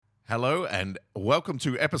Hello and welcome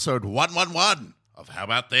to episode 111 of How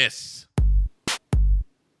About This?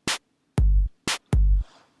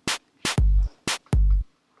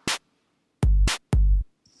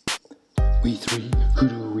 We three, who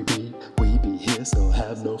do we be? We be here, so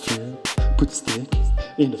have no fear. Put the stick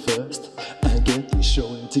in the first and get the show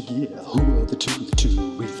into gear. Who are the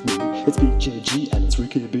two with me? It's BJG and it's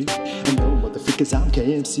Ricky B. And no motherfuckers, I'm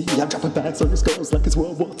KMC. I'm dropping bags on your skulls like it's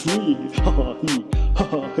World War III. Ha ha he, ha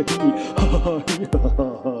ha he, ha ha he, ha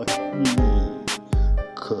ha he.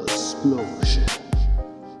 Explosion.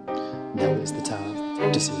 Now is the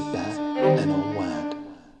time to sit back and unwind.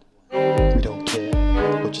 We don't care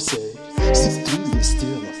what you say. Since 3 is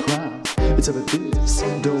still a prime. It's a biz,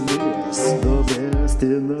 don't miss. The best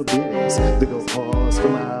in the biz. They go pause for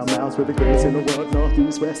my mouths with the greatest in the world,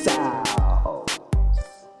 northeast, west, south.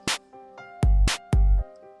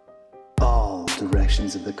 All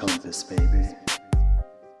directions of the compass, baby.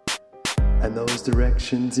 And those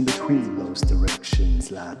directions in between those directions,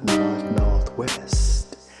 like north,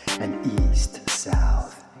 northwest, and east,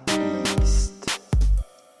 south, east.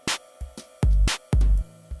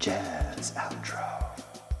 Jazz outro.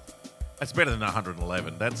 That's better than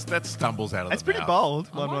 111. That stumbles out of That's the pretty mouth. bold.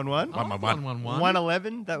 111. 111.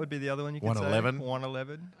 111. That would be the other one you could 111. say.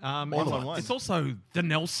 111. 111. It's also the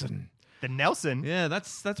Nelson. The Nelson. Yeah,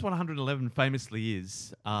 that's what 111 famously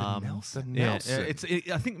is. Nelson. Yeah, Nelson.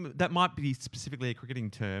 I think that might be specifically a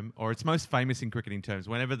cricketing term, or it's most famous in cricketing terms.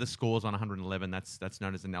 Whenever the score's on 111, that's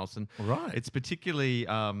known as a Nelson. Right. It's particularly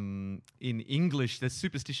in English. There's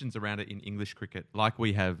superstitions around it in English cricket, like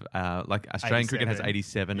we have. Like Australian cricket has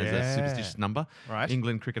 87 as a superstitious number. Right.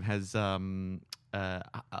 England cricket has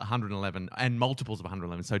 111 and multiples of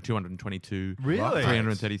 111, so 222. Really?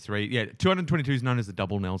 333. Yeah, 222 is known as the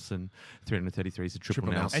double Nelson. 333 is a triple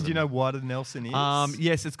Triple Nelson. And do you know what a Nelson is?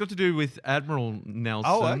 Yes, it's got to do with Admiral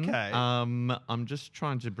Nelson. Oh, okay. I'm just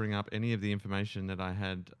trying to bring up any of the information that I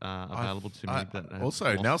had available to me.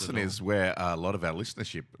 Also, Nelson is where a lot of our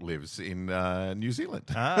listenership lives in New Zealand.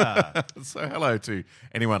 Ah. So hello to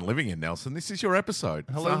anyone living in Nelson. This is your episode.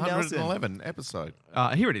 Hello, it's the 111 episode.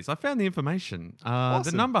 Here it is. I found the information. The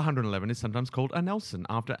Awesome. number 111 is sometimes called a Nelson,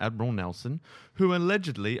 after Admiral Nelson, who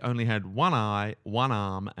allegedly only had one eye, one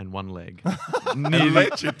arm, and one leg.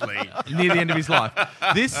 Allegedly. Near the end of his life.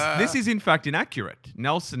 This is in fact inaccurate.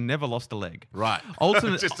 Nelson never lost a leg. Right.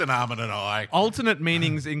 Just an arm and an eye. Alternate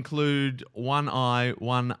meanings include one eye,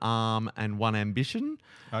 one arm, and one ambition.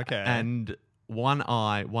 Okay. And one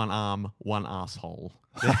eye, one arm, one asshole.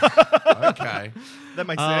 Okay. That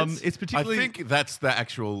makes sense. It's I particularly think that's the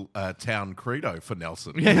actual town credo for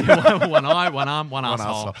Nelson. yeah, one eye, one arm, one One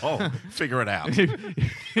asshole. arsehole. Figure it out.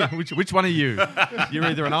 which one are you? You're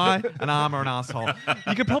either an eye, an arm, or an asshole.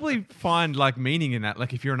 You could probably find like meaning in that.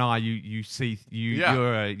 Like if you're an eye, you see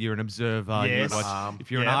Yeah. you're an observer. Yes. You watch,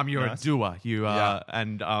 if you're an Yeah, arm, you're nice. a doer. You Yeah.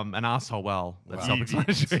 and an asshole. Well, that's Wow.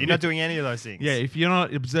 self-explanatory. You're not doing any of those things. Yeah, if you're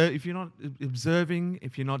not observing,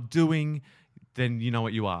 if you're not doing, then you know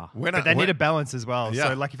what you are. But they need a balance as well. Yeah.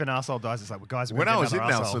 So, like, if an asshole dies, it's like, well, guys, we're When I gonna was get in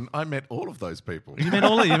another Nelson, I met all of those people. You met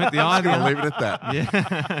all of you met the eye, I'm the going to arm. leave it at that.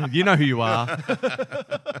 Yeah, you know who you are.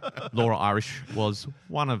 Laura Irish was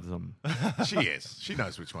one of them. She is. She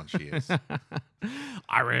knows which one she is.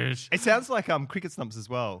 Irish. It sounds like cricket stumps as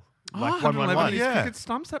well. Like 111 111. is yeah. cricket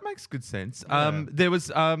stumps. That makes good sense. Yeah. There was.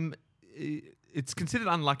 It's considered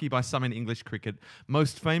unlucky by some in English cricket,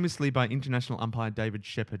 most famously by international umpire David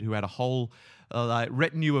Shepherd, who had a whole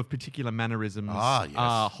retinue of particular mannerisms, Ah,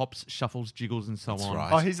 yes. hops, shuffles, jiggles, and so on.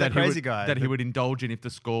 right. Oh, he's that he crazy would- guy. that he would indulge in if the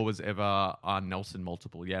score was ever Nelson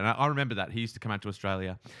multiple. Yeah, and I remember that. He used to come out to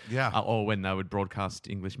Australia, Yeah. or when they would broadcast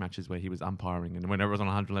English matches where he was umpiring, and whenever it was on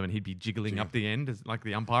 111, he'd be jiggling up the end as like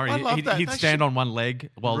the umpire. I love that. He'd They stand should- on one leg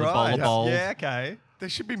while the Right. bowler bowled. Yeah, okay. There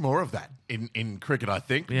should be more of that in cricket, I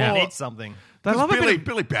think. Yeah. Need something. They love a Billy, bit of-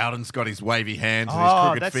 Billy Bowden's got his wavy hands and his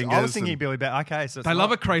Oh, crooked fingers. I was thinking and- Billy Bat. Okay, so it's They not-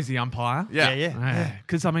 love a crazy umpire. Yeah.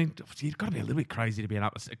 Because, I mean, you've got to be a little bit crazy to be a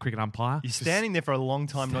cricket umpire. You're standing there for a long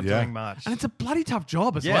time not Yeah. doing much. And it's a bloody tough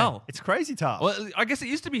job as yeah, well. it's crazy tough. Well, I guess it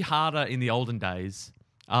used to be harder in the olden days.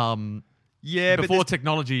 yeah, but Before there's-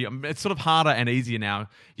 technology, it's sort of harder and easier now.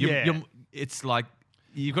 It's like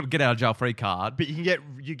you've got to get out of jail free card. But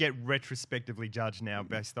you get retrospectively judged now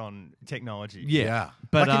based on technology. Yeah.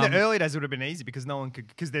 But like in the early days, it would have been easy because no one could,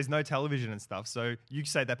 because there's no television and stuff. So you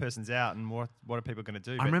say that person's out, and what are people going to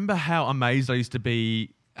do? I But- remember how amazed I used to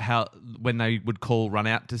be when they would call run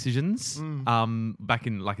out decisions back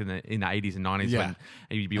in the 80s and 90s Yeah. when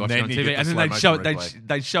you'd be And watching then on you TV get the and then slow they'd show motion it replay.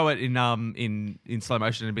 they'd show it in slow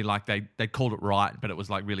motion and be like they called it right but it was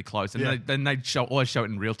like really close and Yeah. then they'd always show it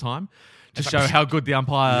in real time to show how good the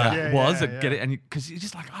umpire Yeah, was yeah, at get yeah. it and because you're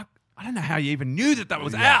just like I don't know how you even knew that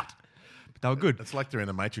was out. But they were good. It's like they're in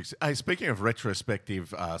the Matrix. Hey, speaking of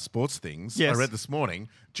retrospective sports things, Yes. I read this morning,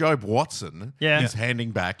 Job Watson is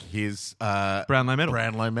handing back his Brownlow medal.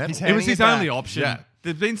 Brownlow medal. He's It was handing his it back. only option. Yeah.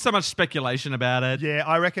 There's been so much speculation about it. Yeah,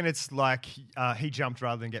 I reckon it's like he jumped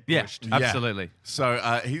rather than get Yeah, pushed. absolutely.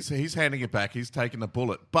 So he's handing it back. He's taking the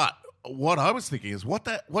bullet. But what I was thinking is, what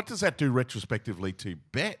does that do retrospectively to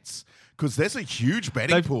bets? Because there's a huge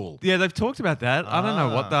betting pool. Yeah, they've talked about that. I don't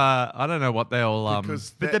know what they'll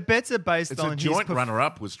Because But the bets are based it's on a joint his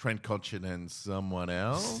runner-up was Trent Cotchin and someone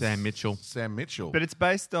else. Sam Mitchell. But it's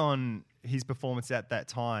based on his performance at that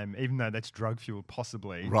time, even though that's drug fueled,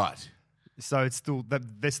 possibly. Right. So it's still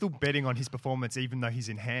they're still betting on his performance, even though he's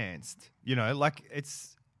enhanced. You know, like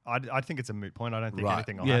it's. I think it's a moot point. I don't think Right.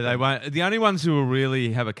 anything will Yeah, happen. they won't. The only ones who will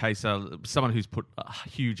really have a case are someone who's put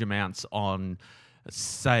huge amounts on,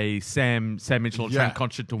 say, Sam Mitchell or Yeah. Trent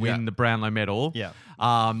Cotchin to win Yeah. the Brownlow medal. Yeah.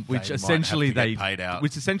 Which They might essentially have to get they paid out.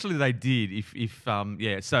 Which essentially they did.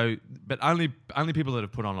 So, but only people that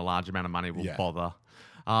have put on a large amount of money will Yeah. bother.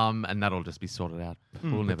 And that'll just be sorted out.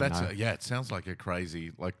 We'll never That's know. it sounds like a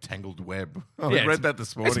crazy, tangled web. I Yeah, read that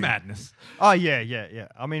this morning. It's madness. Oh yeah.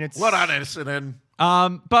 I mean, it's Well done, Essendon.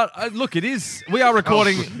 But look, it is. We are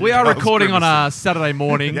recording. Oh, We are that was recording on a grimacing. Saturday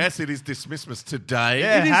morning. Yes, it is Dismissmas today.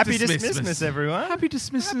 Yeah, It is happy Dismissmas. Dismissmas, everyone. Happy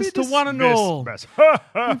Dismissmas Happy to one and all. Dismissmas.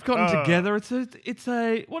 We've gotten together. It's a It's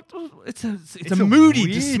moody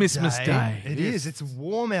weird Dismissmas day. It is. It's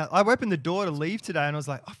warm out. I opened the door to leave today, and I was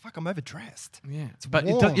like, "Oh fuck, I'm overdressed." Yeah, It's but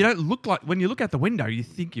warm. you don't look like when you look out the window. You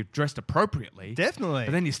think you've dressed appropriately, Definitely.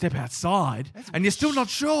 but then you step outside and you're still not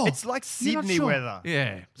sure. It's like You're not Sydney sure. weather.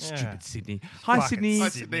 Yeah, stupid Sydney. Hi, Fucking Sydney. Hi,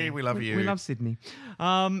 Sydney. We love you. We love Sydney.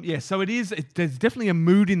 So it is. There's definitely a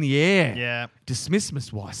mood in the air. Yeah.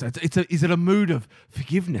 Dismissmas wise. So is it a mood of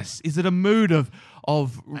forgiveness? Is it a mood of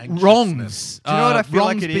Anxiousness. wrongs? Do you know what I feel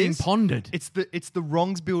wrongs like it being is? pondered. It's the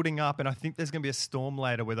wrongs building up, and I think there's going to be a storm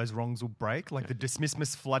later where those wrongs will break. Like the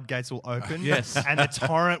Dismissmas floodgates will open. Yes. And the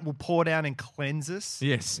torrent will pour down and cleanse us.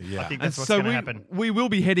 Yes. Yeah. I think And that's what's so going to happen. we will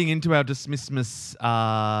be heading into our Dismissmas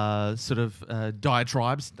sort of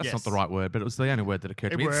diatribes. That's Yes. not the right word, but it was the only word that occurred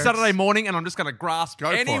to It me. works. It's Saturday morning, and I'm just going to grasp Go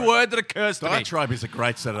any for it. word that occurs to me. Diatribe is a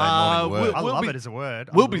great Saturday morning word. I we'll love be- it as a word.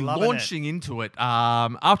 We'll I'm be loving it. launching into it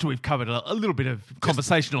after we've covered a little bit of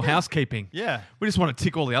conversational housekeeping. Yeah. We just want to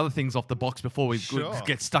tick all the other things off the box before we Sure.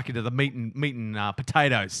 get stuck into the meat and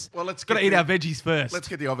potatoes. Well, let's got to get eat the- our veggies first. Let's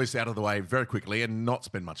get the obvious out of the way very quickly and not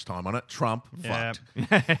spend much time on it. Trump Yeah.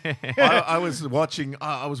 fucked. I was watching.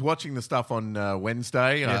 I was watching the stuff on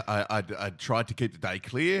Wednesday. Yep. I tried to keep the day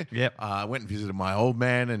clear. Yep. I went and visited my old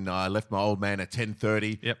man, and I left my old man at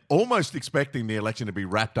 10:30. Yep. Almost expecting the election to be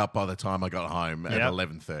wrapped up by the time I got home at Yep.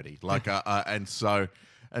 11:30.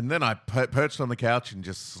 And then I perched on the couch and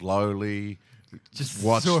just slowly. Just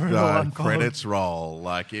watched saw it all the unfold. credits roll.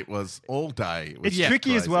 Like it was all day. It was It's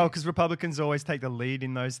tricky as crazy. well because Republicans always take the lead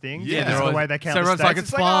in those things. Yeah. Because They're of the always- way they count so the everyone's states. like,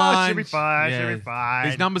 it's like, fine. Oh, should be fine. Yeah. Should be fine.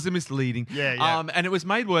 These numbers are misleading. Yeah. And it was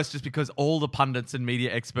made worse just because all the pundits and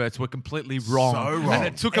media experts were completely wrong. So wrong. And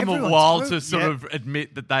it took them a Everyone's while so- to sort Yep. of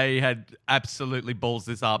admit that they had absolutely balls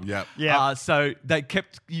this up. Yep. Yep. So they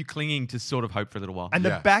kept you clinging to sort of hope for a little while. And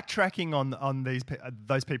Yeah. the backtracking on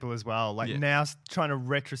those people as well, like Yeah. now trying to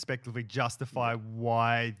retrospectively justify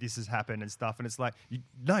why this has happened and stuff, and it's like,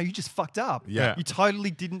 you just fucked up. Yeah. You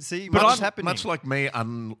totally didn't see But what's happening. much like me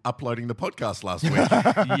uploading the podcast last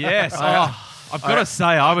week. Yes. I've got to say,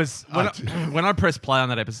 I was when I pressed play on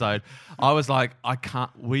that episode, I was like, I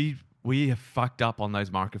can't. We have fucked up on those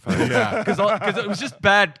microphones. Yeah. Because it was just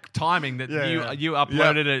bad timing that Yeah. you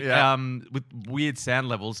uploaded it Yeah. with weird sound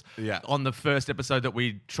levels Yeah. on the first episode that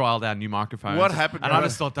we trialed our new microphones. What happened- And I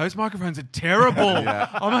just thought, those microphones are terrible. Yeah.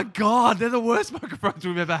 Oh my God, they're the worst microphones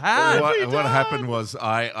we've ever had. What happened was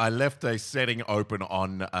I left a setting open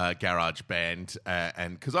on GarageBand,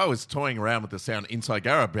 and because I was toying around with the sound inside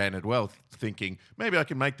GarageBand as well, thinking maybe I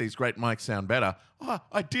can make these great mics sound better. Oh,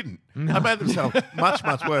 I didn't. I made them sound much,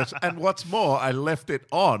 much worse. And what's more, I left it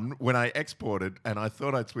on when I exported, and I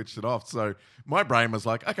thought I'd switched it off. So my brain was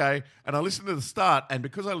like, okay. And I listened to the start, and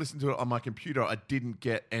because I listened to it on my computer, I didn't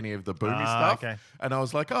get any of the boomy stuff. Okay. And I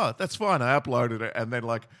was like, oh, that's fine. I uploaded it, and then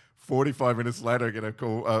 45 minutes later, I get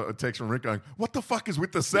a text from Rick going, what the fuck is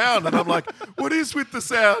with the sound? And I'm like, what is with the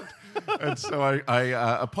sound? And so I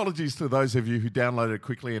apologies to those of you who downloaded it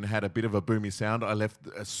quickly and had a bit of a boomy sound. I left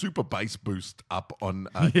a super bass boost up on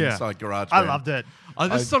inside GarageBand. I loved it. I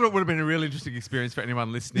just thought it would have been a really interesting experience for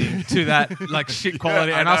anyone listening to that shit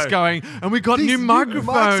quality I and us know. going, and we got These new new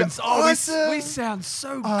microphones. mics are we awesome. sound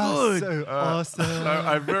so Oh, good. so awesome. So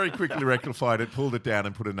I very quickly rectified it, pulled it down,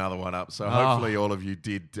 and put another one up. So hopefully all of you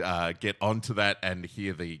did get onto that and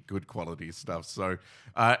hear the good quality stuff. So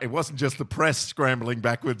it wasn't just the press scrambling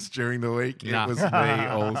backwards during the week. Nah. It was me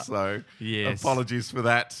also. Yes. Apologies for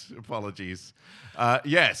that. Apologies.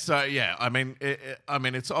 I mean,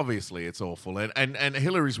 it's obviously it's awful, and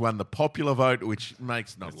Hillary's won the popular vote, which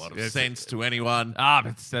makes not a lot of sense to anyone.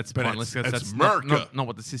 But that's But pointless. it's That's America. not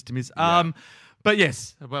what the system is. Yeah. But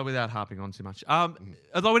yes, well, without harping on too much.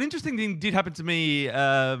 Although an interesting thing did happen to me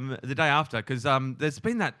the day after, because there's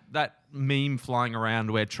been that meme flying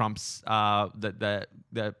around where Trump's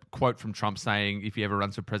the quote from Trump saying, if he ever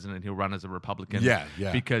runs for president, he'll run as a Republican. Yeah,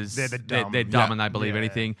 yeah. Because They're the dumb. they're dumb Yeah. and they believe Yeah.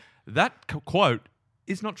 anything. That quote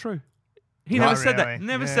is not true. He Right. never said that. Really?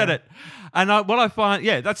 Never Yeah. said it. And what I find,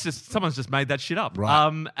 that's just someone's just made that shit up.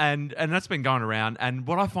 Right. And that's been going around. And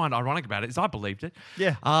what I find ironic about it is I believed it.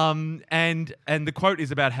 Yeah. And the quote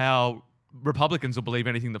is about how Republicans will believe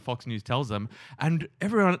anything that Fox News tells them, and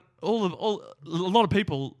everyone, a lot of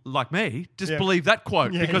people like me just Yeah. believe that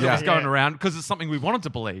quote Yeah, because yeah, it was going yeah. around because it's something we wanted to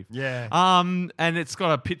believe. Yeah. And it's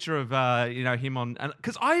got a picture of him on,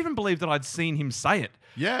 because I even believe that I'd seen him say it.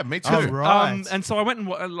 Yeah, me too. Oh, right. And so I went and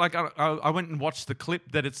I went and watched the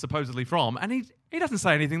clip that it's supposedly from, and he doesn't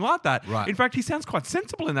say anything like that. Right. In fact, he sounds quite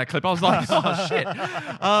sensible in that clip. I was like, oh shit.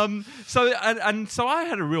 So I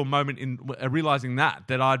had a real moment in realizing that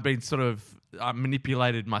I'd been sort of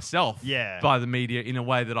manipulated myself Yeah. by the media in a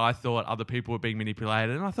way that I thought other people were being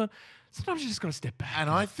manipulated, and I thought sometimes you just got to step back. And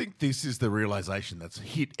I think this is the realization that's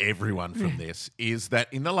hit everyone from this, is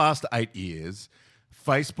that in the last 8 years,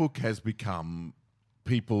 Facebook has become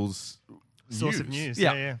people's Source of news.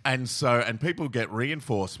 Yeah. Yeah. And people get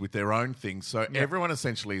reinforced with their own things. So everyone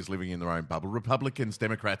essentially is living in their own bubble. Republicans,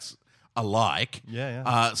 Democrats alike. Yeah,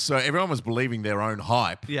 yeah. So everyone was believing their own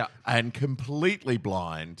hype. Yeah. And completely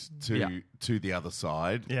blind to Yeah. to the other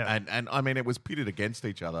side. Yeah. And I mean, it was pitted against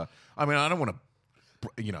each other. I mean, I don't want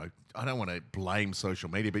to blame social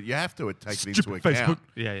media, but you have to take it into Stupid account.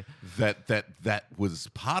 Facebook. Yeah. That was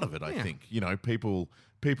part of it. I think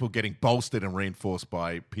people getting bolstered and reinforced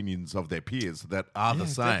by opinions of their peers that are the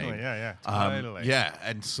same. definitely. Yeah, totally. Yeah,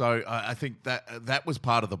 and so I think that was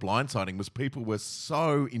part of the blindsiding, was people were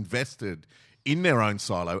so invested in their own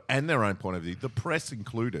silo and their own point of view, the press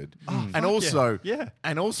included, and also yeah.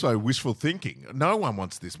 and also wishful thinking. No one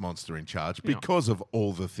wants this monster in charge because of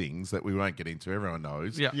all the things that we won't get into. Everyone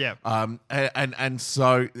knows. Yeah. Yeah. And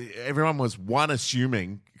so everyone was, one,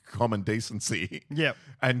 assuming common decency, Yep.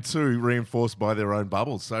 and two, reinforced by their own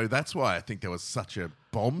bubbles. So that's why I think there was such a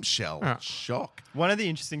bombshell shock. One of the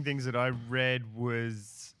interesting things that I read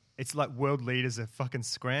was it's like world leaders are fucking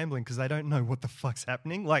scrambling because they don't know what the fuck's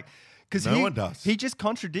happening. Like, because No one does. He just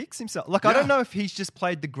contradicts himself. Like, I don't know if he's just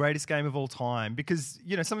played the greatest game of all time because,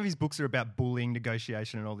 some of his books are about bullying,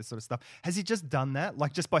 negotiation, and all this sort of stuff. Has he just done that?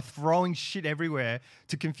 Like, just by throwing shit everywhere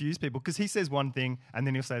to confuse people? Because he says one thing and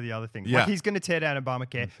then he'll say the other thing. Yeah. Like, he's going to tear down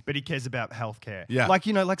Obamacare, but he cares about healthcare. Yeah. Like,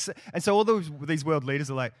 and so all these world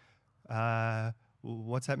leaders are like,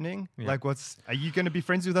 what's happening? Yeah. Like, are you going to be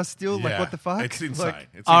friends with us still? Like, Yeah. what the fuck? It's insane. Like,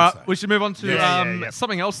 It's All right, insane. we should move on to Yeah.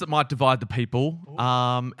 something else that might divide the people.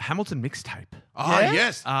 Hamilton mixtape. Ah,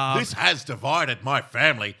 yes. Um, this has divided my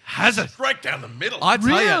family. Has it? Straight down the middle. I tell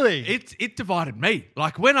Really? you, it divided me.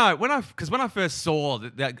 Like when I first saw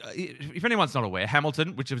that, if anyone's not aware,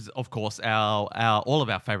 Hamilton, which is of course our all of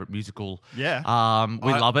our favorite musical. Yeah.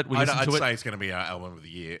 We love it. We listen I'd to say it. it's going to be our album of the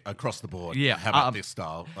year across the board. Yeah. How about this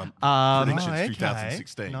style? Predictions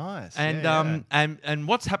 2016. Nice. And Yeah, yeah. and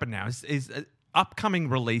what's happened now is an upcoming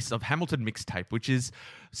release of Hamilton mixtape, which is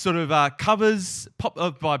sort of covers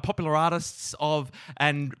by popular artists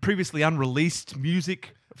and previously unreleased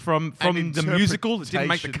music from And the musical that didn't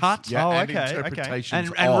make the cut. Yeah, Oh, and okay, okay.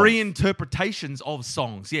 interpretations And of. reinterpretations of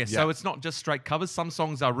songs, yes. Yeah. So it's not just straight covers. Some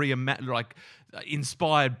songs are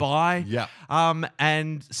inspired by. Yeah.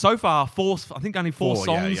 And so far, I think only four Four,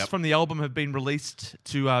 yeah, songs yep. from the album have been released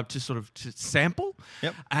to sample.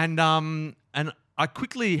 Yep. And I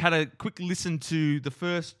quickly had a quick listen to the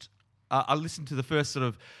first. I listened to the first sort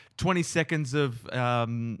of 20 seconds of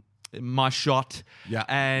My Shot. Yeah.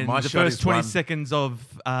 And My the Shot first is 20 one. seconds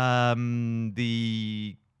of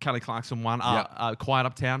the Kelly Clarkson one, Quiet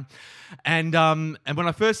Uptown. And when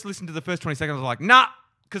I first listened to the first 20 seconds, I was like, nah,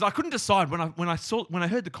 because I couldn't decide when I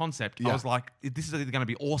heard the concept. I Yeah. was like, this is either going to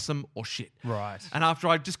be awesome or shit. Right. And after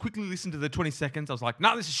I just quickly listened to the 20 seconds, I was like,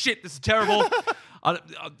 no, this is shit. This is terrible.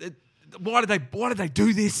 Why did they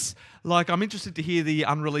do this? Like, I'm interested to hear the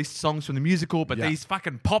unreleased songs from the musical, but Yeah. these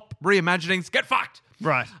fucking pop reimaginings, get fucked.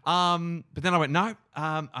 Right. But then I went, no.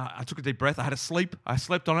 I took a deep breath. I had a sleep. I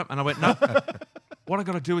slept on it, and I went, no. What I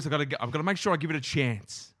got to do is I've got to make sure I give it a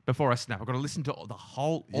chance before I snap. I've got to listen to the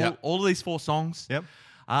whole, Yeah. all of these four songs. Yep.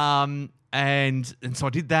 And so I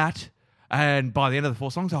did that. And by the end of the 4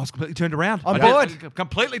 songs, I was completely turned around. On board.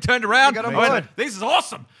 Completely turned around. You got on I went, board. this is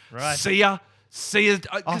awesome. Right. Sia. Sia.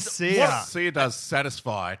 Sia does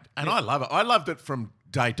Satisfied, and I love it. I loved it from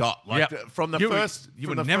day dot. Like Yep. from the You first. would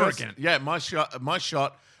from the never first, again. Yeah, my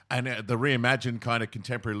shot. And the reimagined kind of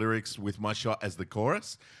contemporary lyrics with my shot as the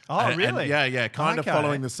chorus. Oh, And- really? yeah, kind of Okay.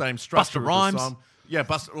 following the same structure. Busta of Rhymes. The song. Yeah,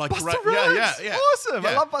 Busta Busta Rhymes. Rhymes. Awesome.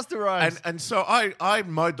 I love Busta Rhymes. And so I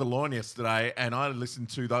mowed the lawn yesterday, and I listened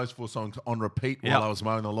to those 4 songs on repeat while Yep. I was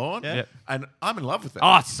mowing the lawn. Yeah. Yep. And I'm in love with it.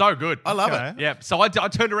 Oh, it's so good. I love Okay. it. Yeah. So I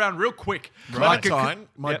turned around real quick. Clementine,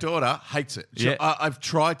 my Yep. daughter, hates it. Yeah. I've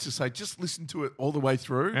tried to say, just listen to it all the way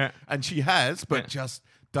through, Yeah. and she has, but Yeah. just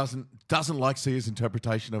doesn't like Sia's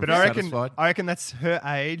interpretation of But Satisfied. I reckon that's her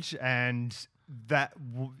age, and that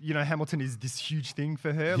Hamilton is this huge thing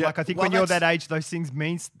for her. Yeah, Like I think well, when you're that that's- age, those things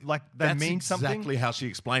means like they That's mean something. exactly how she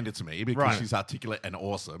explained it to me because Right. she's articulate and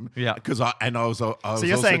awesome. Yeah. Because I was. So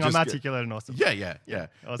you're also saying I'm just- articulate and awesome. Yeah.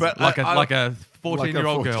 Awesome. But Like I- a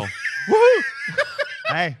 14-year-old girl.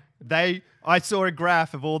 Hey, I saw a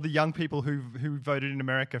graph of all the young people who voted in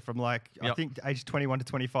America from like I Yep. think age 21 to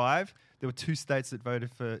 25. There were 2 states that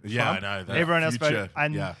voted for Yeah, Trump. I know, that Everyone else future, voted,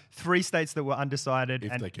 and yeah. 3 states that were undecided,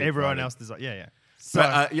 If and they keep everyone voting. else decided. Yeah. So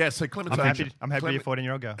So Clementine. I'm happy to be a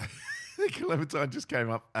 14-year-old girl. Clementine just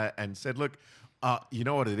came up and said, "Look, you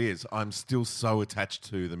know what it is? I'm still so attached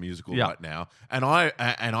to the musical Yeah. right now, and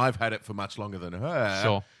I've had it for much longer than her.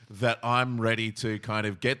 Sure. That I'm ready to kind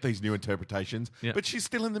of get these new interpretations, Yeah. but she's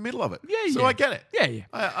still in the middle of it. Yeah, So yeah. I get it. Yeah.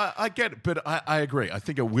 I get it, but I agree. I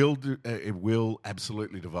think it will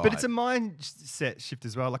absolutely divide. But it's a mindset shift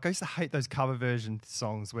as well. Like I used to hate those cover version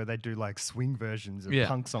songs where they do like swing versions of Yeah.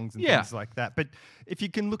 punk songs and Yeah. things like that. But if you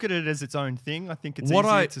can look at it as its own thing, I think it's What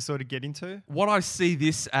easier I- to sort of get into. What I see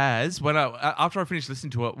this as, after I finished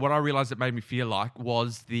listening to it, what I realized it made me feel like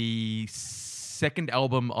was the second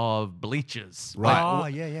album of Bleachers. Right. Oh,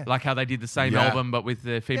 yeah. Like how they did the same Yeah. album, but with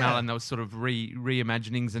the female, Yeah. and there was sort of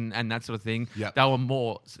reimaginings and that sort of thing. Yeah. They were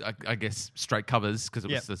more, I guess, straight covers because it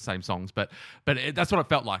was Yeah. the same songs. But that's what it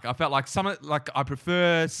felt like. I felt like I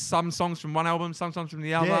prefer some songs from one album, some songs from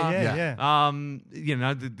the other. Yeah. You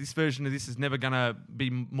know, this version of this is never going to be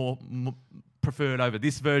more preferred over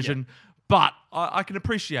this version. But I can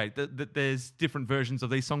appreciate that there's different versions of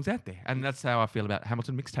these songs out there. And that's how I feel about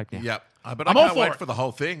Hamilton Mixtape now. Yeah, but I'm I all can't for wait it. for the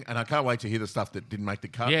whole thing, and I can't wait to hear the stuff that didn't make the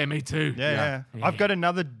cut. Yeah, me too. Yeah. Yeah. I've got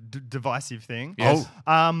another divisive thing. Yes.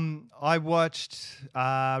 I watched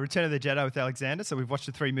Return of the Jedi with Alexander, so we've watched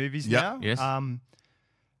the 3 movies Yeah. now. Yes.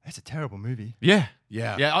 It's a terrible movie. Yeah.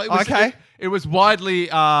 Yeah. Yeah. It was, Okay. It was widely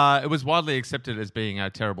accepted as being a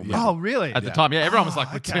terrible movie. Oh, really? At the time, yeah, everyone was like,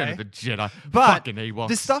 Oh, "Return okay. of the Jedi." But fucking Ewoks.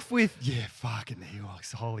 the stuff with fucking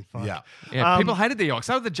Ewoks. Holy fuck. Yeah. yeah, people hated the Ewoks.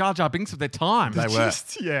 They were the Jar Jar Binks of their time. They were.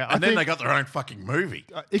 Just, I And then think they got their own fucking movie,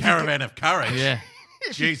 if you Caravan of Courage. yeah,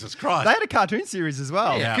 Jesus Christ. they had a cartoon series as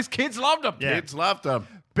well. Yeah. because kids loved them. Yeah. Kids loved them.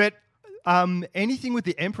 But anything with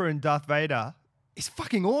the Emperor and Darth Vader is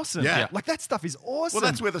fucking awesome. Yeah. Like that stuff is awesome.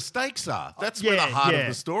 Well, that's where the stakes are. That's where the heart of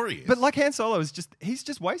the story is. But like Han Solo he's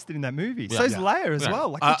just wasted in that movie. So is Yeah. Leia as Yeah. well.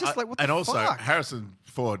 Like, it's just like, what the and also, fuck? Harrison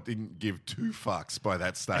Ford didn't give 2 fucks by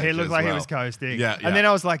that stage. He looked as like he well. was coasting. Yeah, And then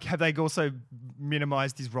I was like, have they also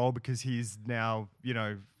minimized his role because he's now,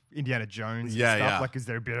 Indiana Jones Yeah, and stuff? yeah. Like, is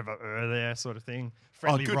there a bit of a there sort of thing? Oh,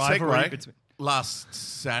 Friendly good rivalry segue. between... Last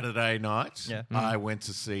Saturday night, Yeah. I went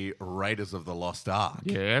to see Raiders of the Lost Ark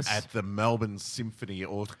Yes. at the Melbourne Symphony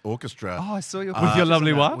Orchestra. Oh, I saw your With your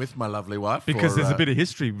lovely wife? With my lovely wife. Because for, there's a bit of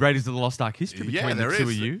history, Raiders of the Lost Ark history between yeah, the there two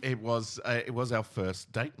is. of you. It was our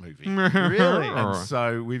first date movie. Really? And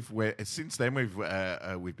so since then we've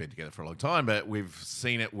been together for a long time, but we've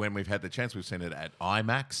seen it when we've had the chance. We've seen it at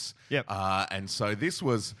IMAX. Yep. And so this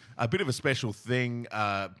was a bit of a special thing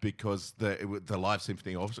because the live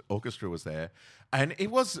symphony orchestra was there, and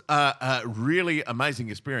it was a really amazing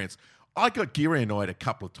experience. I got geary annoyed a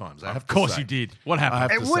couple of times. Of course you did. What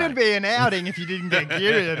happened? It wouldn't be an outing if you didn't get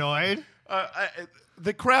geary annoyed.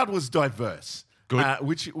 The crowd was diverse. Good.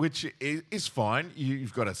 Which is fine.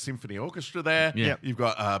 You've got a symphony orchestra there. Yeah. You've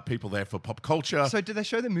got people there for pop culture. So did they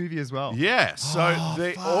show the movie as well? Yeah, so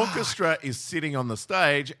the orchestra is sitting on the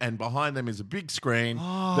stage, and behind them is a big screen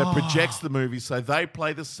that projects the movie. So they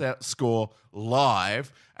play the score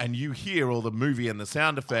live, and you hear all the movie and the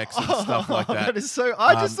sound effects and stuff like that. That is so...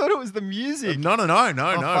 I just thought it was the music. No.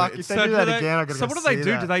 fuck, if they do that again, I gotta so go what do they see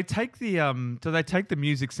do? that. Do they take the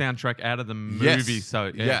music soundtrack out of the movie? Yes.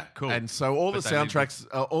 So yeah, cool. And so all But the they leave soundtracks,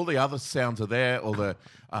 all the other sounds are there. All the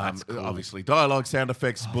Obviously, dialogue, sound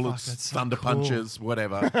effects, bullets, that's so thunder cool. punches,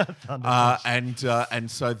 whatever. And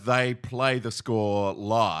so they play the score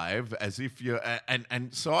live as if you're.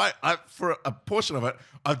 And so I, for a portion of it,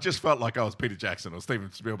 I just felt like I was Peter Jackson or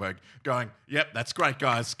Steven Spielberg going, "Yep, that's great,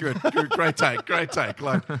 guys. Good, great take, great take."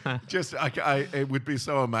 Like, it would be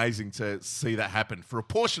so amazing to see that happen for a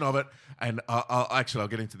portion of it. And I'll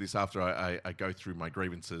get into this after I go through my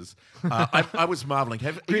grievances. I was marveling.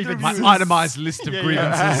 Have either of My you, itemized list of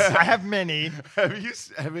grievances. I have many.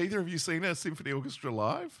 have either of you seen a symphony orchestra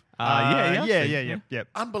live? Yeah.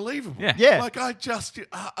 Unbelievable. Yeah. Like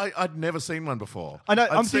I'd never seen one before. I know. I'd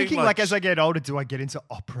I'm seen, thinking, like, as I get older, do I get into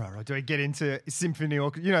opera or do I get into symphony?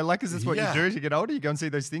 Or, you know, like, is this what Yeah. you do as you get older? You go and see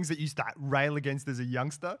those things that you start rail against as a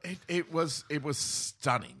youngster. It was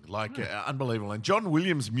stunning, like unbelievable. And John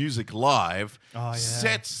Williams' music live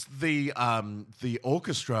sets the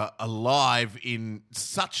orchestra alive in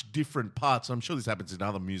such different parts. I'm sure this happens in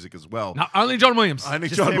other music as well. No, only John Williams. Only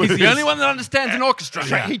Just John him. Williams. He's the only one that understands an orchestra.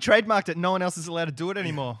 He trademarked it. No one else is allowed to do it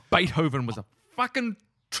anymore. Beethoven was a fucking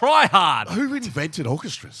try-hard. Who invented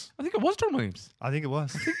orchestras? I think it was John Williams. I think it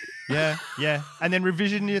was. Yeah. And then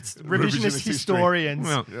revisionist Revisionist historians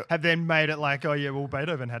history. have then made it like, oh, yeah, well,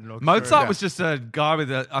 Beethoven had an orchestra. Mozart was just a guy with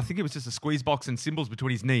I think it was just a squeeze box and cymbals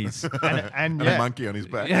between his knees. and And a monkey on his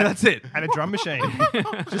back. Yeah, that's it. and a drum machine.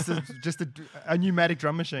 just a pneumatic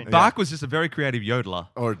drum machine. Bach was just a very creative yodeler.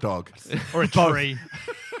 Or a dog. Or a tree.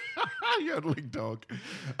 Yodeling dog.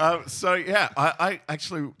 I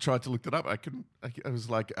actually tried to look it up. I couldn't. It was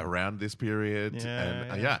like around this period.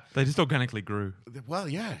 They just organically grew. Well,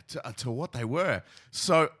 yeah, to what they were.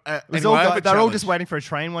 So It was anyway, I all have a they're all challenge. just waiting for a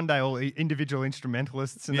train one day, all individual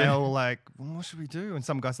instrumentalists, and they're all like, well, what should we do? And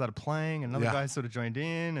some guy started playing, and another Yeah. guy sort of joined in,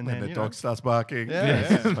 and And then the you dog know, starts barking.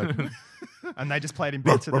 Yeah. and they just played in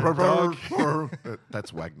bits of the dog.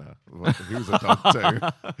 That's Wagner. He was a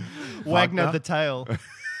dog too. Wagner the tail.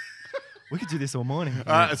 We could do this all morning.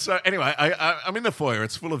 So anyway, I'm in the foyer.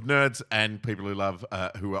 It's full of nerds and people who love,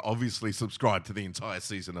 who are obviously subscribed to the entire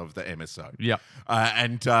season of the MSO. Yeah.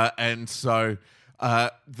 And so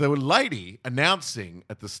the lady announcing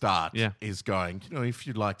at the start Yeah. is going, you know, if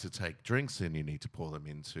you'd like to take drinks, then you need to pour them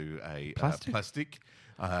into a plastic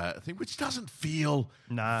thing, which doesn't feel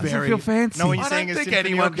Nah. very Doesn't feel fancy. No, when you're I saying don't a think symphony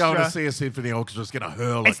anyone going to orchestra- see a symphony orchestra is going to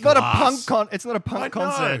hurl. It's not glass. It's not a punk I know.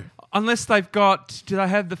 concert. Unless they've got, do they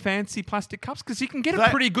have the fancy plastic cups? Because you can get a They-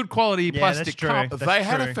 pretty good quality Yeah, plastic that's true. cup. That's They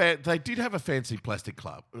had true. they did have a fancy plastic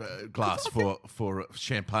glass for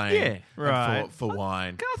champagne, Yeah. and Right. for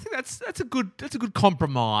wine. I think that's a good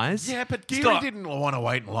compromise. Yeah, but It's Geary got- didn't want to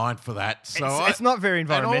wait in line for that. So It's not very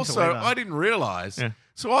environmental. And also, either. I didn't realise. Yeah.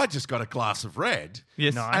 So I just got a glass of red.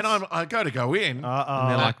 Yes. Nice. And I go in.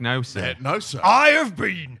 And they're like, no, sir. No, sir. I have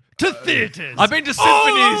been to theatres. I've been to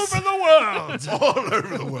all symphonies. over the world. all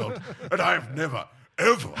over the world. And I have never,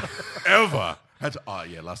 ever had to. Oh,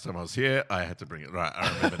 yeah, last time I was here, I had to bring it. Right,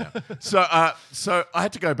 I remember now. So I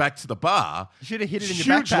had to go back to the bar. You should have hid it in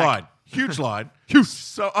your Huge backpack. line. Huge line.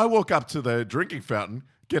 So I walk up to the drinking fountain,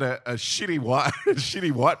 get a shitty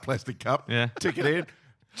white plastic cup, Yeah. tick it in,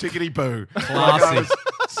 tickety boo. Classy. Like I was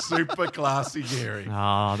super classy, Geary.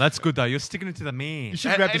 Oh, that's good though. You're sticking it to the man. You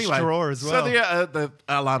should grab the straw as well. So the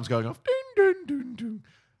alarm's going off. Ding, ding, ding, ding.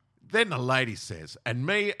 Then the lady says, and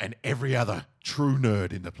me and every other true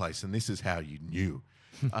nerd in the place, and this is how you knew.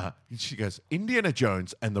 She goes, Indiana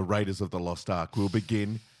Jones and the Raiders of the Lost Ark will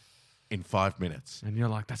begin in 5 minutes. And you're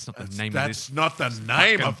like, that's not the name of That's this. not the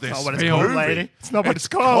name of this not what it's movie. called, lady. It's not what it's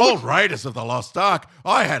called. Raiders of the Lost Ark.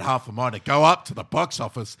 I had half a mind to go up to the box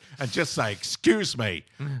office and just say, excuse me,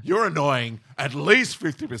 you're annoying at least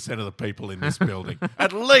 50% of the people in this building.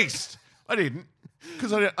 At least. I didn't.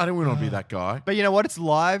 Because I didn't want to be that guy. But you know what? It's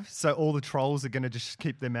live, so all the trolls are going to just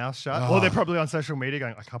keep their mouths shut. Or they're probably on social media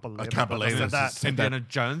going, I can't believe this. that. Send Indiana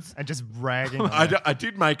Jones. And just ragging. on it. I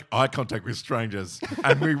did make eye contact with strangers,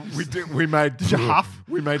 and we made. Did you huff?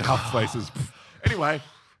 We made huff faces. Anyway,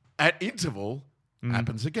 at interval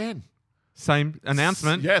happens again. Same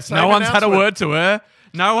announcement. Yeah, same no one's had a announcement. word to her.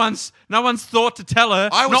 No one's thought to tell her.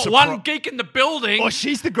 I was Not one surpri- geek in the building. Or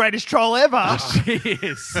she's the greatest troll ever. She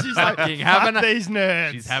is. She's like, fucking fuck these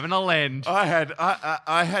nerds. She's having a lend. I had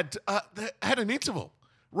an interval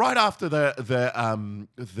right after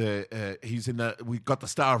he's in the. We got the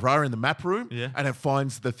Star of Ra in the map room, Yeah. and it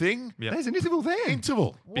finds the thing. Yeah. There's an interval there.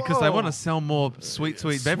 Interval. Because they Whoa. want to sell more sweet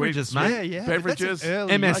beverages, mate. Yeah, yeah. Beverages. That's an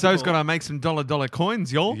early MSO's interval. got to make some dollar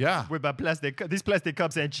coins, y'all. Yeah. With my plastic, these plastic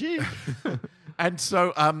cups ain't cheap. And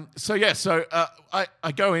so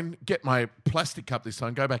I go in, get my plastic cup this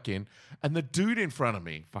time, go back in, and the dude in front of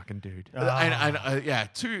me, Fucking dude.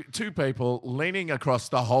 two people leaning across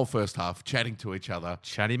the whole first half, chatting to each other.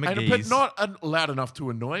 Chatty But McGee's. not loud enough to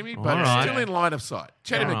annoy me, but right. still in line of sight.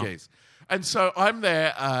 Chatty Yeah. McGee's. And so I'm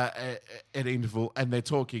there at interval, and they're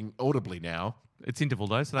talking audibly now. It's interval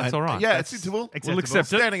though, so that's And- all right. Yeah, it's interval. acceptable. We'll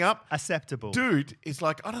accept it. Standing up. Acceptable. Dude is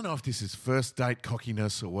like, I don't know if this is first date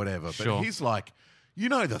cockiness or whatever, but Sure. he's like, you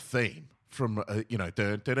know the theme from dun, dun,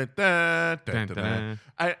 dun, dun, dun, Dun, dun, dun.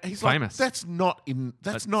 dun. He's Famous. like, that's not in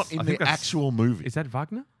I the think that's- actual movie. Is that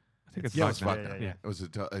Wagner? I think it's Yeah, it's Wagner. Wagner. Yeah. It was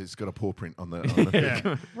it's got a paw print on the. On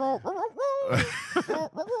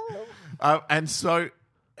the and so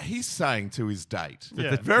he's saying to his date,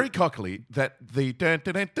 Yeah. very cockily, that the dun,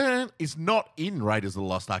 dun, dun, dun is not in Raiders of the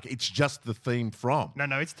Lost Ark. It's just the theme from. No,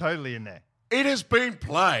 it's totally in there. It has been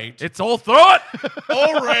played It's all through it.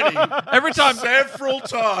 already Every time several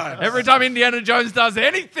times. Every time Indiana Jones does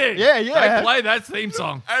anything, Yeah. they play that theme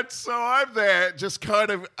song. And so I'm there just kind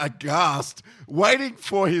of aghast, waiting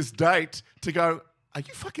for his date to go, are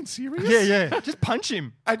you fucking serious? Yeah. Just punch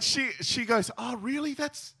him. And she goes, oh, really?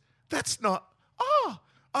 That's not, oh,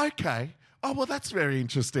 okay. Oh, well, that's very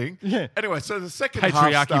interesting. Yeah. Anyway, so the second half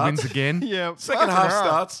Patriarchy starts. wins again. Yeah. Second half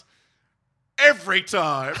starts.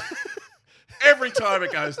 Every time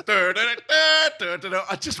it goes,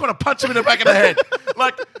 I just want to punch him in the back of the head.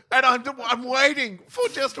 And I'm waiting for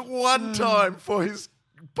just one time for his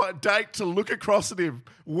date to look across at him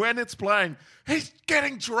when it's playing. He's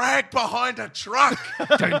getting dragged behind a truck.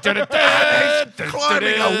 And he's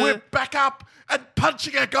climbing a whip back up and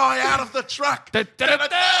punching a guy out of the truck.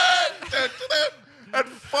 And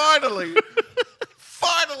finally,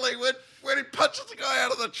 when he punches the guy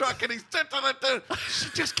out of the truck and he's she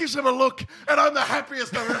just gives him a look, and I'm the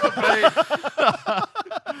happiest I've ever been.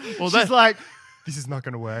 Well, She's like, this is not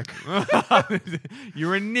going to work.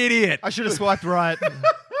 you're an idiot. I should have swiped right.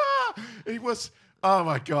 He was, oh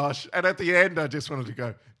my gosh! And at the end, I just wanted to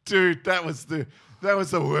go, dude, that was the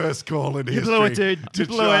worst call in history. blew it, dude. You To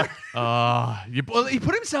blew try- it. He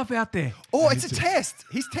put himself out there. Oh, it's a test.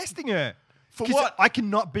 He's testing her. For 'Cause what? I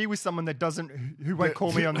cannot be with someone that who won't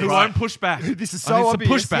call me on this. Who won't push back? This is I need so some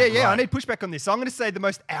obvious. pushback. Yeah, I Right. need pushback on this. So I'm going to say the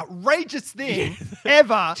most outrageous thing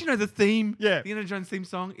ever. Do you know the theme? Yeah. The Indiana Jones theme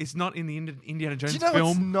song is not in the Indiana Do Jones you know it's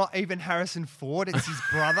film. not even Harrison Ford? It's his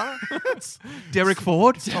brother. Derek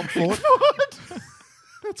Ford. Tom Ford.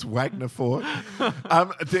 That's Wagner Ford.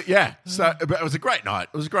 So but it was a great night.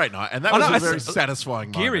 It was a great night, and that I was know, a it's- very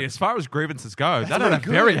satisfying Geary, moment. as far as grievances go, that had very a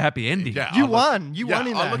good. very happy ending. Yeah, You I won. You won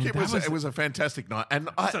in that. Look, it That was a fantastic night, and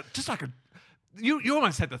So just like you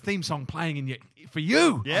almost had the theme song playing for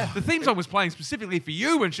you. Yeah. The theme song was playing specifically for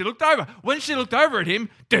you when she looked over. When she looked over at him,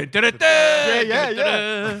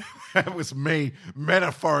 yeah. it was me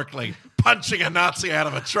metaphorically punching a Nazi out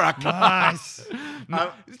of a truck. Nice.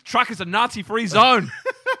 This truck is a Nazi-free zone.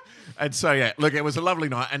 And so, yeah, look, it was a lovely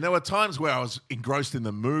night. And there were times where I was engrossed in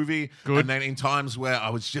the movie. Good. And then in times where I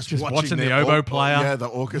was just watching the oboe player. Yeah, the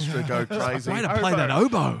orchestra go crazy. Way to play that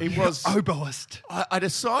oboe. It was. Oboist. I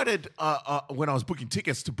decided when I was booking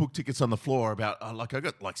tickets to book tickets on the floor about, I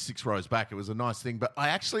got like 6 rows back. It was a nice thing. But I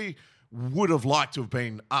actually would have liked to have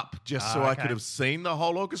been up just so I okay. could have seen the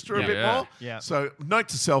whole orchestra a Yeah. bit Yeah. more. Yeah. So note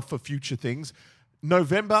to self for future things.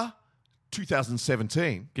 November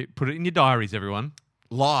 2017, Put it in your diaries, everyone.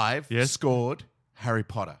 live Yes. scored Harry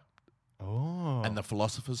Potter Oh. and the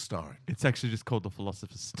Philosopher's Stone. It's actually just called the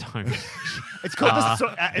Philosopher's Stone. It's called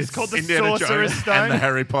it's called the Indiana Sorcerer's Jones Stone. and the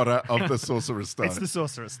Harry Potter of the Sorcerer's Stone. It's the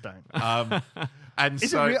Sorcerer's Stone. And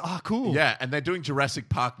Is so, it real? Oh, cool. Yeah, and they're doing Jurassic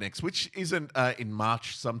Park next, which isn't in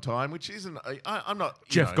March sometime, which isn't. I'm not.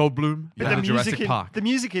 Jeff Goldblum. But Yeah. the Jurassic music, Park. the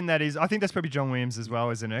music in that is, I think that's probably John Williams as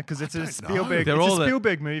well, isn't it? Because it's a don't know. Spielberg, They're it's all a the-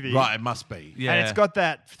 Spielberg movie, Right, it must be. Yeah. and it's got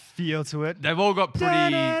that feel to it. They've all got pretty.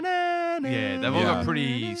 Yeah, They've all got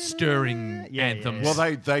pretty stirring Yeah, anthems.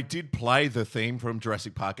 Well, they did play the theme from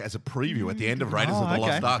Jurassic Park as a preview at the end of Raiders of the okay.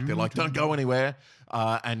 Lost Ark. They're like, don't go anywhere.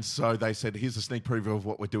 And so they said, here's a sneak preview of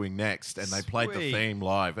what we're doing next. And they played the Sweet. theme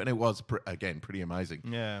live. And it was, again, pretty amazing.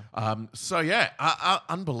 Yeah.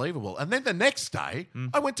 Unbelievable. And then the next day,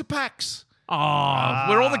 I went to PAX. Oh,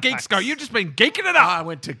 where all the geeks go. You've just been geeking it up. I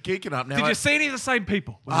went to Geeking Up. Now, Did I- you see any of the same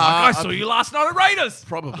people? I saw you last night at Raiders.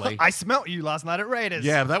 Probably. I smelt you last night at Raiders.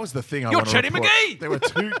 Yeah, that was the thing I You're want to Chetty report. McGee! There were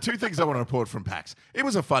two things I want to report from PAX. It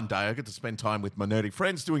was a fun day. I got to spend time with my nerdy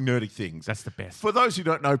friends doing nerdy things. That's the best. For those who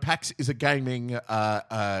don't know, PAX is a gaming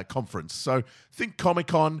conference. So think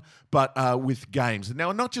Comic-Con, but with games. And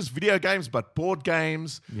now not just video games, but board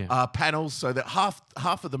games, panels. So that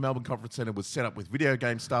half of the Melbourne Conference Centre was set up with video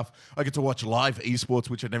game stuff. I get to watch live esports,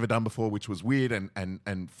 which I'd never done before, which was weird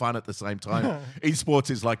and fun at the same time. Esports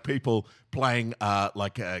is like people playing I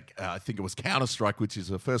think it was Counter-Strike, which is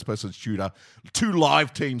a first-person shooter. 2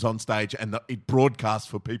 live teams on stage, and it broadcasts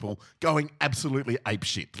for people going absolutely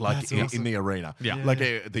apeshit, like in the arena. Yeah. Like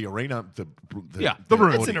the arena, the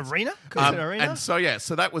room. It's an arena? It's an arena? And so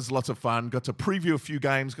that was lots of fun. Got to preview a few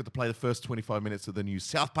games, got to play the first 25 minutes of the new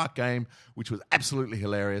South Park game, which was absolutely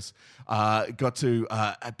hilarious. Got to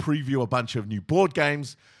preview a bunch of new board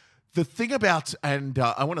games. The thing about, and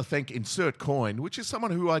I want to thank Insert Coin, which is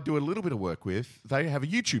someone who I do a little bit of work with. They have a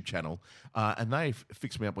YouTube channel, and they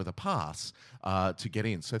fixed me up with a pass to get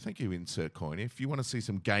in. So thank you, Insert Coin. If you want to see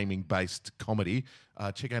some gaming-based comedy,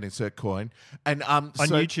 check out Insert Coin. And on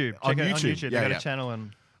YouTube. On Check it YouTube. on YouTube. They got a channel.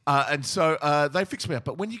 And so they fixed me up.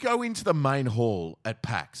 But when you go into the main hall at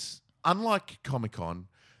PAX, unlike Comic-Con,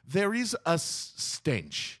 there is a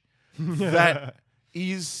stench that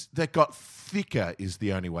got thicker is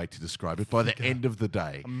the only way to describe it by the end of the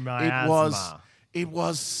day. Miasma. It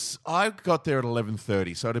was. I got there at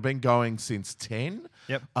 11:30, so it had been going since 10.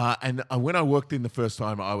 Yep. And when I walked in the first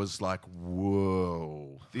time, I was like,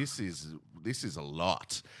 "Whoa, this is a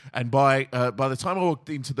lot." And by the time I walked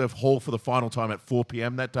into the hall for the final time at 4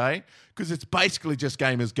 p.m. that day, because it's basically just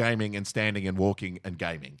gamers gaming and standing and walking and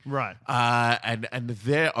gaming, Right. And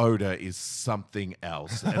their odor is something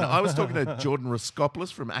else. And I was talking to Jordan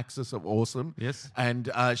Raskopoulos from Axis of Awesome. Yes.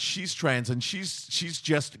 And she's trans, and she's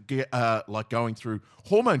just like going through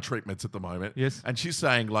hormone treatments at the moment. Yes. And she's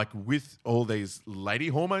saying, like, with all these lady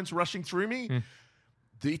hormones rushing through me,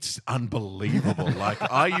 it's unbelievable. Like,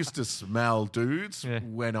 I used to smell dudes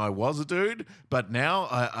when I was a dude, but now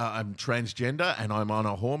I'm transgender and I'm on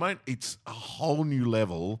a hormone. It's a whole new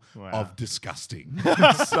level of disgusting.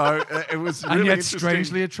 So it was really And yet interesting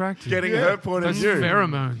strangely attractive. Getting her point of Those view.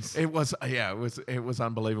 pheromones. It was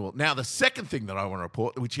unbelievable. Now, the second thing that I want to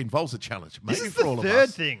report, which involves a challenge, maybe This is for the all of third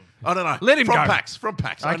us. thing. I don't know. Let him from go. From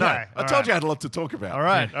PAX. I Okay, know. I all told right. you I had a lot to talk about. All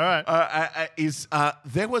right.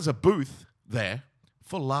 There was a booth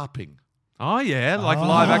for LARPing. Oh, yeah, like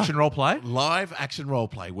live action role play. Live action role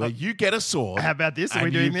play where you get a sword. How about this? Are and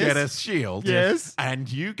we doing you get a this? shield. Yes.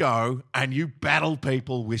 And you go and you battle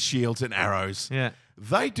people with shields and arrows. Yeah.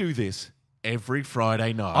 They do this every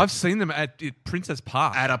Friday night. I've seen them at Princess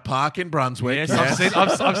Park. at a park in Brunswick. Yes,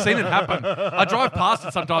 I've seen it happen. I drive past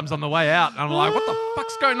it sometimes on the way out, and I'm like, what the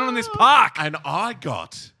fuck's going on in this park? And I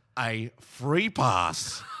got a free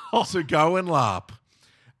pass to go and LARP.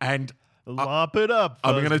 And Lop it up.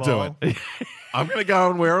 I'm going to do it. I'm going to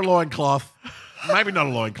go and wear a loincloth. Maybe not a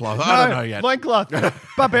loincloth. I don't know yet. Loincloth.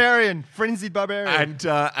 Barbarian. Frenzied barbarian. And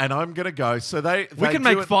I'm going to go. So We can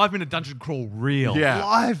make 5-minute dungeon crawl real. Yeah.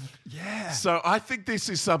 Live. Yeah. So I think this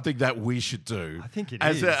is something that we should do. I think it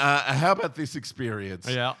is. is. How about this experience?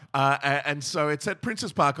 Yeah. And so it's at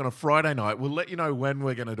Princess Park on a Friday night. We'll let you know when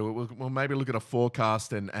we're going to do it. We'll maybe look at a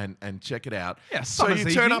forecast and check it out. Yeah, so summer's you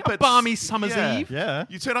turn evening, up a at balmy summer's eve. Yeah.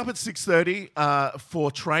 You turn up at 6:30 for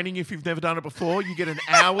training if you've never done it before. You get an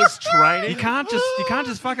hour's training. You can't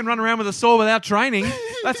just fucking run around with a sword without training.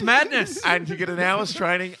 That's madness. And you get an hour's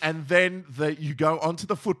training, and then you go onto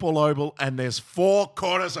the football oval, and there's 4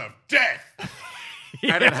 corners of death.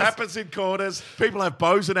 And it happens in quarters. People have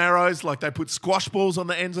bows and arrows, like they put squash balls on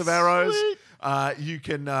the ends of arrows. Sweet. You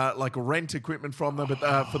can like rent equipment from them,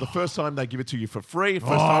 but for the first time they give it to you for free.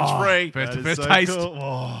 First time's free. First taste. Cool.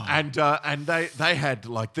 Oh. And they had,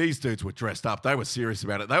 like, these dudes were dressed up. They were serious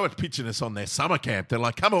about it. They were pitching us on their summer camp. They're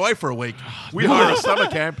like, come away for a week. We hire a summer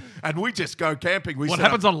camp and we just go camping. What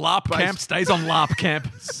happens on LARP camp stays on LARP camp.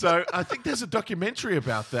 So I think there's a documentary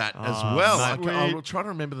about that as well. I'll try to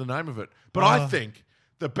remember the name of it. But I think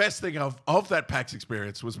the best thing of that PAX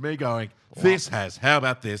experience was me going, how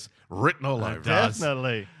about this, written all over it.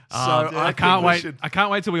 Definitely. So I can't wait. I can't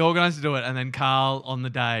wait till we organise to do it. And then Carl on the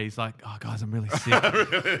day is like, "Oh, guys, I'm really sick. I'm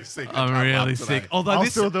really sick." Although I'll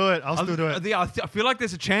still do it. I feel like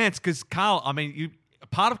there's a chance because Carl. I mean,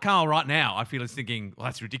 part of Carl right now, I feel is thinking, "Well,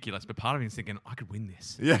 that's ridiculous," but part of me is thinking, "I could win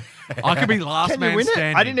this. Yeah. I could be last Can man you win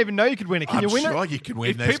standing." it? I didn't even know you could win it. Can I'm you win sure it? you can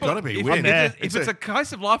win. If There's people- got to be if, a win. there. if it's a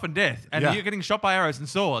case of life and death, and Yeah. you're getting shot by arrows and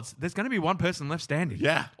swords, there's going to be one person left standing.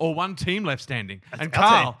 Yeah. Or one team left standing. And Our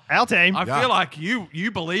Carl, team. Our team. I Yeah. feel like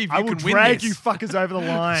you believe you I will can win drag this. you fuckers over the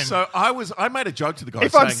line. So I made a joke to the guy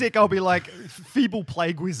if saying, I'm sick, I'll be like feeble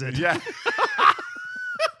plague wizard. Yeah.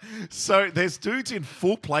 So there's dudes in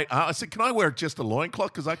full plate armor. I said, can I wear just a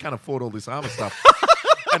loincloth? Because I can't afford all this armor stuff.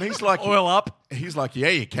 And he's like, Oil up. He's like, yeah,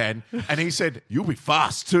 you can. And he said, you'll be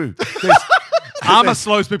fast too. Armor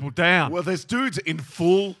slows people down. Well, there's dudes in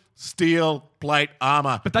full steel plate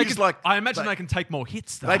armor. But they He's can, I imagine they can take more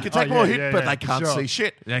hits, though. They can take yeah, more hit, yeah, but yeah, they can't sure. see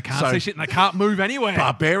shit. They can't So, see shit and they can't move anywhere.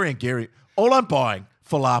 Barbarian Gary. All I'm buying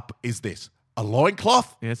for LARP is this: a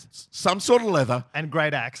loincloth, Yes. some sort of leather, And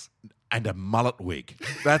great axe. and a mullet wig.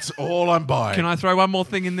 That's all I'm buying. Can I throw one more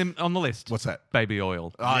thing on the list? What's that? Baby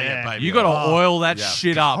oil. Oh, yeah, Yeah. baby. You got to oil that yeah.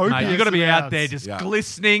 shit up, mate. Copious You got to be out amounts. there just Yeah.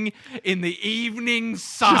 glistening in the evening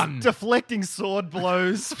sun. Just deflecting sword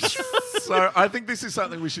blows. So I think this is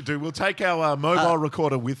something we should do. We'll take our mobile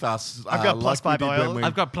recorder with us. I've got plus like we 5 did when oil. we-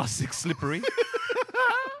 I've got +6 slippery.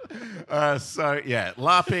 So yeah,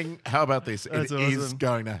 LARPing. How about this? That's It is awesome.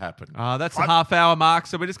 going to happen. That's the half-hour mark,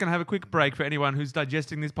 so we're just going to have a quick break for anyone who's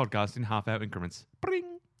digesting this podcast in half-hour increments. Bring.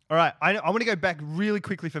 All right, I want to go back really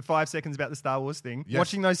quickly for 5 seconds about the Star Wars thing. Yes.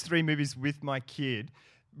 Watching those 3 movies with my kid,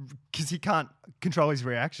 because he can't control his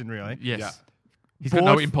reaction, really. Yes. Yeah. He's got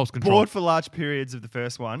no impulse control. Bored for large periods of the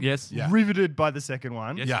first one. Yes. Yeah. Riveted by the second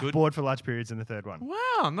one. Yes, Yeah. good. Bored for large periods in the third one.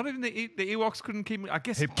 Wow, not even the Ewoks couldn't keep me. I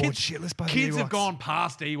guess He bored kids, shitless by the kids have Ewoks. gone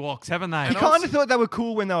past Ewoks, haven't they? I kind of thought they were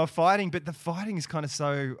cool when they were fighting, but the fighting is kind of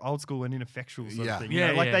so old school and ineffectual sort Yeah. of thing. Yeah,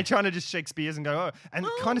 you know? Like yeah. they trying to just shake spears and go, oh, and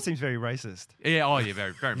it kind of seems very racist. Yeah, oh yeah,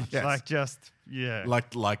 very, very much. Yes. Like just, yeah.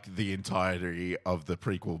 like the entirety of the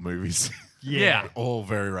prequel movies. Yeah. All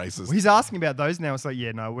very racist. Well, he's asking about those now. It's like,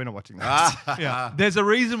 yeah, no, we're not watching that. Yeah. There's a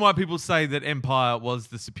reason why people say that Empire was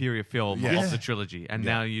the superior film Yes. of the trilogy, and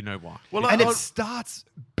now you know why. Well, And I- it starts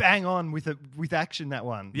bang on with action, that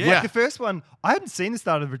one. Yeah. Like the first one, I hadn't seen the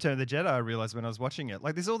start of Return of the Jedi, I realized when I was watching it.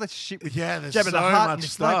 Like there's all that shit with Yeah, there's Jabba the so Hutt, and much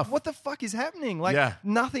it's stuff. like, what the fuck is happening? Like Yeah.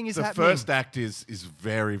 nothing is the happening. first act is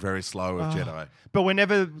very, very slow of Jedi. But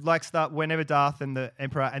whenever Darth and the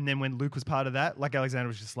Emperor, and then when Luke was part of that, like Alexander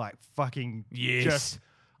was just like fucking Yes. just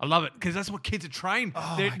I love it because that's what kids are trained.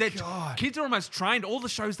 Oh, They're- my they're- God. Kids are almost trained. All the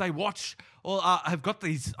shows they watch have got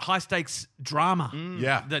these high stakes drama.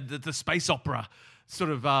 Yeah. The space opera sort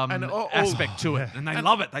of And aspect to it, and they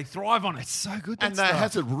love it. They thrive on it. it's so good. And that that stuff.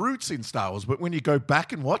 has its roots in Star Wars, but when you go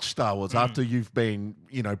back and watch Star Wars after you've been,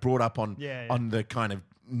 brought up on Yeah, yeah. on the kind of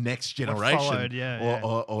next generation followed, yeah,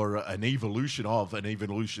 or an evolution of,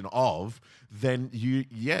 then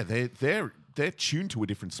they're tuned to a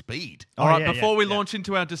different speed. All right, yeah, before yeah, we yeah. launch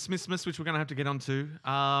into our dismissmas, which we're going to have to get onto,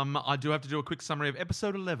 I do have to do a quick summary of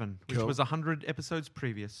episode 11, which Cool. was 100 episodes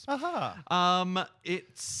previous. Aha.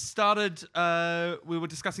 It started, we were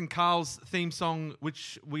discussing Carl's theme song,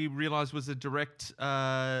 which we realised was a direct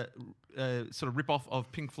sort of rip-off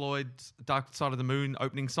of Pink Floyd's Dark Side of the Moon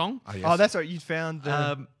opening song. Oh, yes. Oh, that's right. You found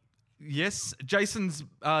the. Yes, Jason's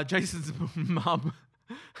mum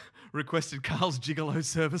requested Carl's gigolo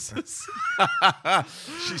services.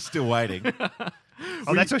 She's still waiting.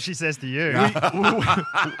 That's what she says to you.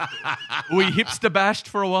 We hipster bashed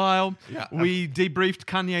for a while. Yeah. We debriefed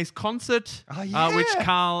Kanye's concert, Oh, yeah. which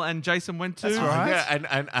Carl and Jason went to. That's right.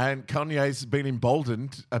 Yeah, and Kanye's been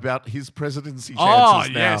emboldened about his presidency Oh,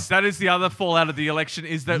 chances now. yes. That is the other fallout of the election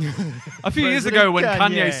is that a few years ago when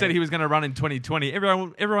President Kanye Kanye. said he was going to run in 2020,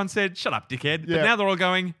 everyone said, shut up, dickhead. But Yeah. now they're all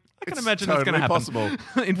going, I can It's imagine it's going to totally happen.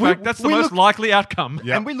 possible. In fact, that's the we most look- likely outcome.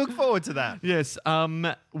 Yeah. And we look forward to that. Yes.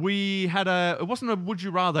 We had it wasn't a would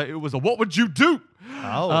you rather, it was a what would you do?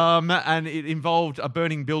 Oh. And it involved a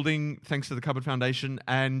burning building, thanks to the Cupboard Foundation,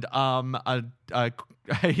 and a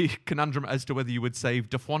conundrum as to whether you would save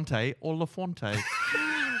Defonte or LaFonte.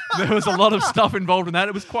 There was a lot of stuff involved in that.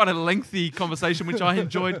 It was quite a lengthy conversation, which I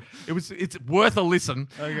enjoyed. It's worth a listen.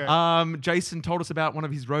 Okay. Jason told us about one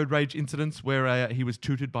of his road rage incidents where he was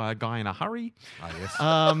tooted by a guy in a hurry. Ah,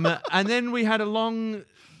 yes. And then we had a long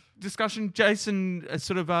discussion. Jason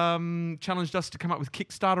sort of challenged us to come up with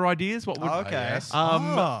Kickstarter ideas. What would Okay. yes.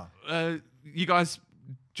 you guys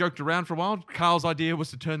joked around for a while. Carl's idea was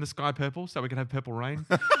to turn the sky purple so we could have purple rain.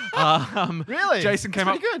 Really? Jason came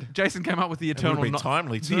That's up. pretty good. Jason came up with the It would eternal. be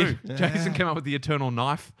timely too. Jason came up with the eternal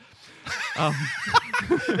knife.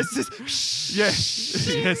 It's just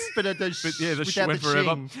Yes. but the The shit without went the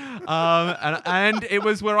forever. ching. And it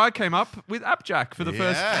was where I came up with AppJack for the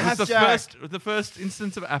first. Yes. It was AppJack. the first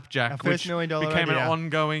instance of AppJack, Our first which $1 million became an idea.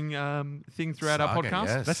 ongoing thing throughout our Saga, podcast.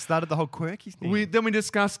 yes. That started the whole quirky thing. Then we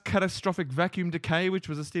discussed catastrophic vacuum decay, which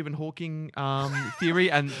was a Stephen Hawking theory,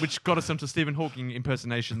 and which got us into Stephen Hawking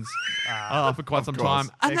impersonations for quite some course.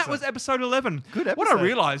 time. And that Excellent. was episode 11. Good What I episode.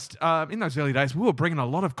 realised in those early days, we were bringing a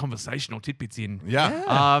lot of conversational tidbits in. Yeah.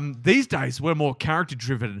 These days, we're more character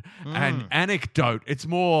driven and anecdote. It's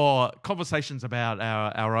more conversations about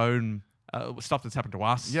our own stuff that's happened to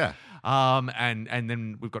us. Yeah. And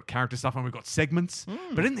then we've got character stuff and we've got segments.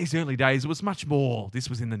 But in these early days, it was much more. This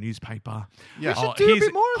was in the newspaper. Yeah. We should do a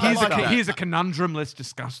bit more of that. that. Here's a conundrum. Let's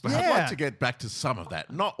discuss that. I'd Yeah. like to get back to some of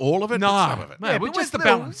that. Not all of it, No. but some of it. No. Yeah, where's just the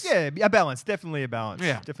little- balance? Yeah, a balance. Definitely a balance.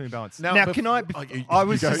 Yeah. Definitely a balance. Now, Now, bef- can I? Oh, you I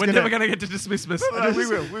was go. just We're gonna, never going to get to dismiss this. We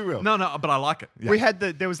will. No, but I like it. We had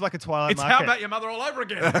there was like a Twilight It's market. How About Your Mother all over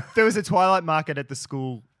again. There was a Twilight market at the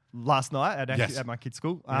school last night Yes. at my kid's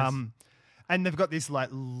school. And they've got this like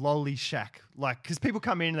lolly shack, like because people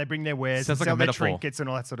come in and they bring their wares, Sounds and like a sell their metaphor. trinkets and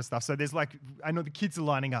all that sort of stuff. So there's like, I know the kids are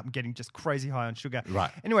lining up and getting just crazy high on sugar.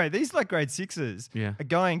 Right. Anyway, these like grade sixes Yeah. are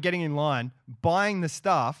going, getting in line, buying the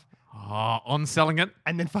stuff, On selling it.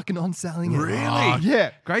 and then fucking on selling it. Really? Oh,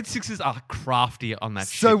 yeah. Grade sixes are crafty on that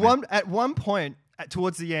So shit. man. at one point,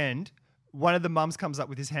 towards the end, one of the mums comes up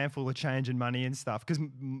with this handful of change and money and stuff because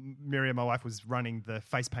Miriam, my wife, was running the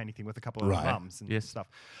face painting thing with a couple of Right. mums and Yes. stuff.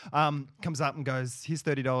 Comes up and goes, "Here's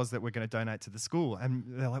 $30 that we're going to donate to the school." And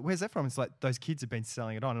they're like, "Where's that from?" It's like, "Those kids have been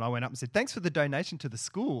selling it on." And I went up and said, "Thanks for the donation to the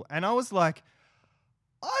school." And I was like,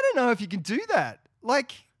 "I don't know if you can do that."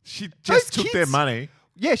 Like, She Those just took their kids- money.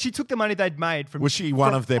 yeah, she took the money they'd made from. Was she one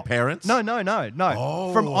from- of their parents? No.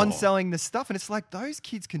 From Oh. on selling the stuff. And it's like, those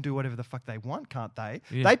kids can do whatever the fuck they want, can't they?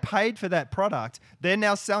 Yeah. They paid for that product. They're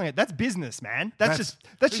now selling it. That's business, man. That's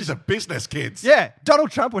These just are business kids. yeah. Donald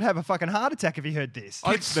Trump would have a fucking heart attack if he heard this.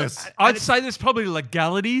 Business. I'd say there's probably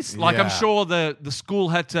legalities. Like Yeah. I'm sure the school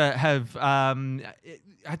had to have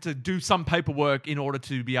had to do some paperwork in order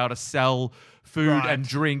to be able to sell food Right. and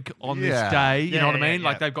drink on Yeah. this day. You Yeah, know what I yeah, mean? yeah.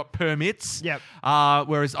 Like they've got permits. Yep.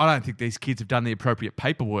 Whereas I don't think these kids have done the appropriate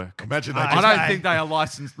paperwork. Imagine they I just, I don't Okay. think they are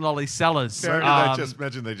licensed lolly sellers.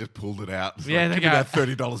 imagine they just pulled it out. It's Yeah, like, they give me go- that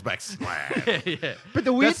 $30 back. Slam. yeah. But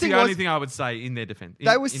the weird That's thing the only was thing I would say in their defense. they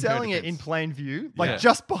were in her selling it in defense. plain view, like Yeah.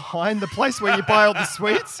 just behind the place where you buy all the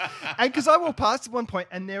sweets. And because I walked past at one point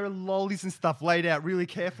and there are lollies and stuff laid out really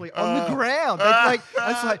carefully on the ground. I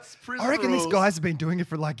was like, It's prison I reckon these rules. guys have been doing it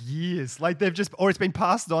for like years. Like they've just, or it's been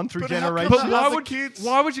passed on through But how come generations. But Those why other would kids-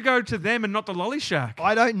 why would you go to them and not the lolly shack?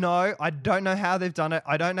 I don't know. I don't know how they've done it.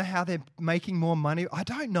 I don't know how they're making more money. I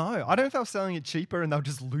don't know. I don't know if they were selling it cheaper and they were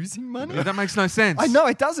just losing money. Yeah, that makes no sense. I know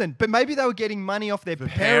it doesn't, but maybe they were getting money off their The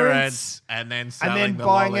parents and then and selling then the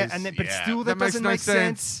buying lollies. it, and then but Yeah. still that makes doesn't no make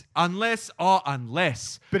sense. Unless.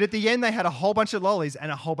 But at the end, they had a whole bunch of lollies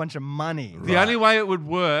and a whole bunch of money. The only way it would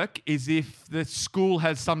work is if the school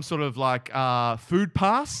has some sort of like food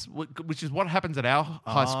pass, which is what happens at our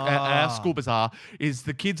at our school bazaar. Is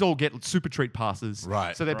the kids all get super treat passes,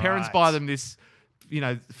 Right. So their parents Right. buy them this. You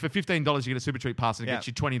know, for $15 you get a super treat pass and it Yeah. gets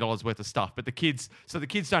you $20 worth of stuff. But the kids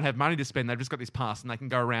don't have money to spend. They've just got this pass and they can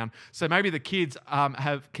go around. So maybe the kids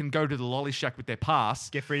can go to the lolly shack with their pass,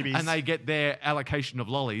 Get freebies. and they get their allocation of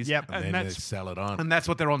lollies. Yep. And then they sell it on. And that's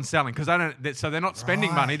what they're on selling because so they're not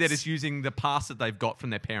spending money. They're Right. just using the pass that they've got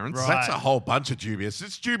from their parents. Right. That's a whole bunch of dubious.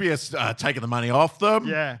 It's dubious taking the money off them.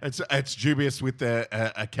 Yeah. It's dubious with their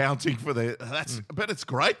accounting for the. But it's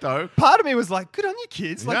great though. Part of me was like, good on you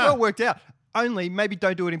kids. Like, Yeah. well worked out. Only maybe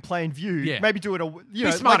don't do it in plain view. Yeah. Maybe do it,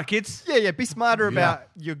 Be smarter, kids. Yeah, be smarter about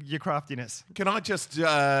your craftiness. Can I just?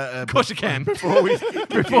 Of course you can. Before we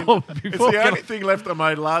Before it's the only thing left on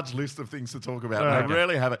my large list of things to talk about. And I Okay.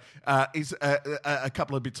 rarely have it. Is a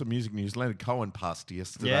couple of bits of music news. Leonard Cohen passed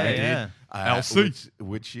yesterday. Yeah. LC.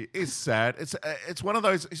 which is sad. It's one of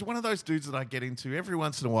those. He's one of those dudes that I get into every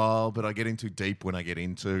once in a while, but I get into deep when I get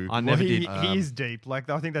into. I never he, did. he is deep. Like,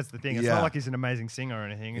 I think that's the thing. It's Yeah. not like he's an amazing singer or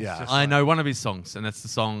anything. It's Yeah. just I like- know one of his songs, and that's the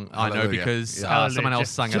song I know Hallelujah. because Yeah. someone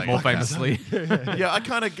else Hallelujah. sung it more famously. Yeah, I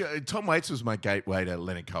kind of. Tom Waits was my gateway to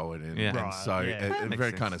Leonard Cohen, and, Yeah. and Right, so yeah. That makes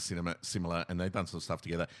very sense. kind of similar, and they've done some stuff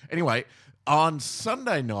together. Anyway, on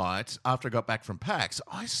Sunday night after I got back from PAX,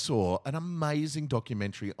 I saw an amazing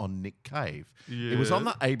documentary on Nick Cave. It was on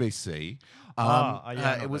the ABC.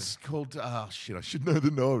 I it was called. Oh shit! I should know the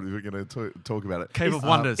name. If we're going to talk about it. Cave of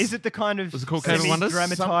Wonders. Is it the kind of Was it called Cave of Wonders?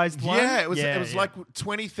 dramatized one? Yeah, it was like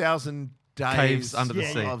 20,000 days Caves under the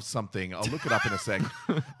Yeah. sea. of something. I'll look it up in a sec.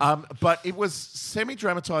 But it was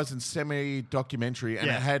semi-dramatized and semi-documentary, and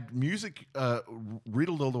Yeah. it had music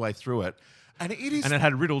riddled all the way through it. And it is. And it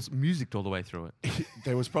had riddles musicked all the way through it.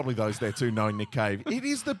 There was probably those there too, knowing Nick Cave. It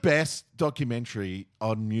is the best documentary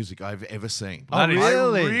on music I've ever seen. Oh,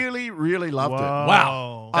 really? I really, really loved it. Whoa.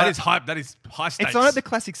 Wow. That is hype. That is high stakes. It's on at the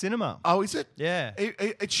Classic Cinema. Oh, is it? Yeah.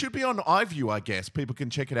 It should be on iView, I guess. People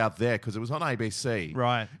can check it out there because it was on ABC.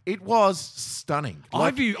 Right. It was stunning.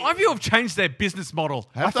 iView have changed their business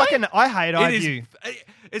model. I hate It is. iView.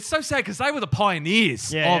 It's so sad because they were the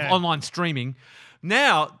pioneers Yeah, of yeah. online streaming.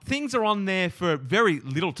 Now things are on there for very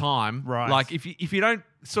little time. Right. Like if you don't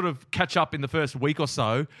sort of catch up in the first week or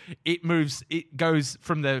so, it goes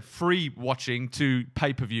from the free watching to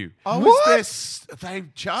pay-per-view. Oh, they're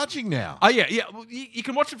charging now? Oh, yeah. Well, you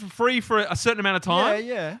can watch it for free for a certain amount of time.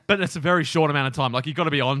 Yeah. But it's a very short amount of time. Like, you've got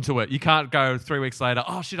to be onto it. You can't go 3 weeks later,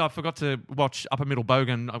 oh, shit, I forgot to watch Upper Middle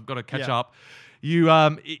Bogan. I've got to catch up. You,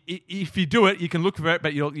 if you do it, you can look for it,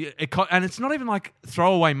 but and it's not even like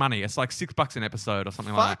throwaway money. It's like $6 an episode or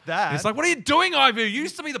something like Fuck that. And it's like, what are you doing, iView? You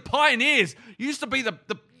used to be the pioneers. You used to be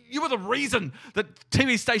you were the reason that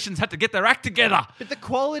TV stations had to get their act together. But the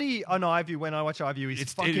quality on iView, when I watch iView,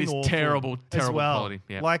 is fucking it is awful. terrible as well. quality.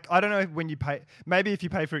 Yeah. Like, I don't know when you pay. Maybe if you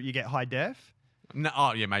pay for it, you get high def. No,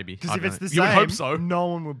 oh yeah, maybe. Because if it's the you same, would hope so. no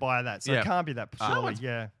one would buy that. So Yeah. it can't be that. Surely,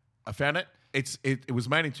 I found it. It was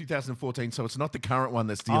made in 2014, so it's not the current one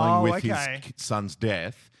that's dealing Oh, with okay. his son's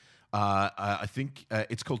death. I think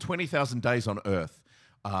it's called 20,000 Days on Earth,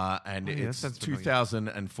 and that it's sounds familiar.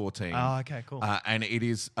 2014. Oh, okay, cool. And it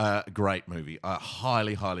is a great movie. I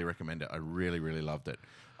highly, highly recommend it. I really, really loved it.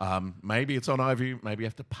 Maybe it's on iView. Maybe you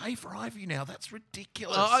have to pay for iView now. That's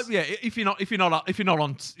ridiculous. Yeah, if you're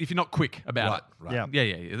not quick about it. Right. Yeah.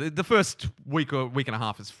 Yeah. The first week or week and a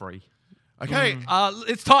half is free. Okay.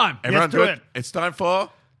 It's time. Everyone do good? it. It's time for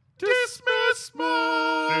Dismiss but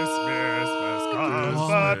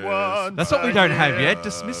one. That's what we don't have yet.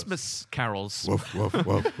 Dismissmas carols. Woof, woof,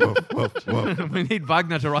 woof, woof, woof, woof. We need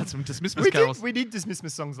Wagner to write some Dismissmas carols. We did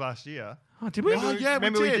Dismissmas songs last year. Oh, did we? yeah,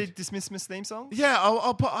 Remember we we did. did Dismissmas theme songs? Yeah,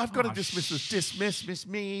 I've got to dismiss this. Dismiss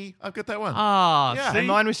me. I've got that one. Ah, Yeah. see? And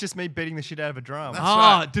mine was just me beating the shit out of a drum.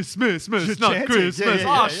 Dismiss, not chanting. Christmas.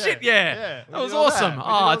 Yeah. Shit, Yeah, That we was did all that. awesome. We did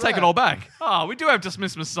I all take it that. all back. We do have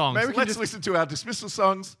Dismissmas songs. Maybe we can Let's just listen to our dismissal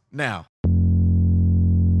songs now.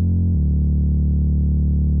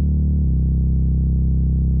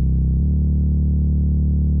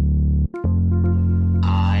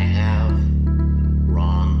 I have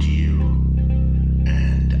wronged you,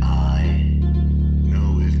 and I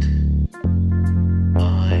know it.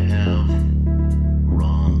 I have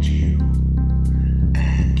wronged you,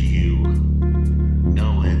 and you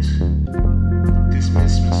know it.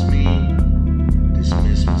 Dismiss me. Please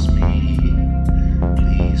dismiss me.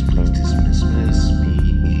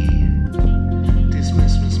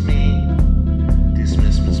 Dismiss me.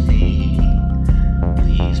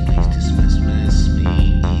 Please dismiss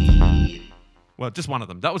me. Well, just one of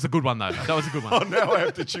them. That was a good one, though. That was a good one. Oh, now I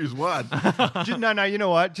have to choose one. No, you know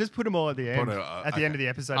what? Just put them all at the end. Put it, at the end of the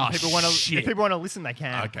episode. Oh, If people want shit. to listen, they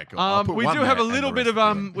can. Okay, cool. I'll put We one do have a there and little the bit rest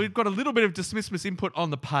of there. we've got a little bit of Dismissmas input on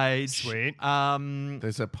the page. Sweet.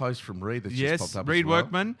 There's a post from Reed that's just Yes, popped up. Reed as well.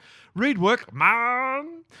 Workman. Reed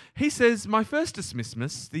Workman. He says, my first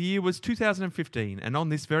Dismissmas, the year was 2015, and on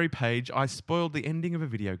this very page, I spoiled the ending of a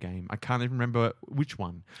video game. I can't even remember which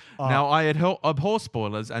one. Now, I abhor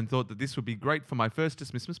spoilers and thought that this would be great for my first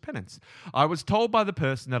Dismissmas penance. I was told by the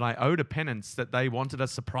person that I owed a penance that they wanted a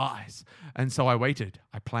surprise, and so I waited.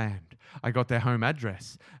 I planned. I got their home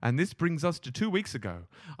address, and this brings us to 2 weeks ago.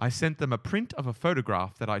 I sent them a print of a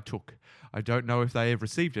photograph that I took. I don't know if they have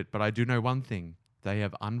received it, but I do know one thing. They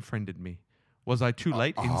have unfriended me. Was I too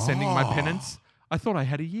late in sending my penance? I thought I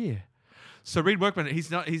had a year. So Reed Workman, he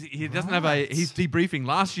doesn't have he's debriefing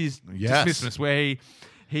last year's Yes. Dismissmas where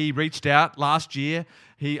he reached out last year.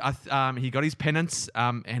 He got his penance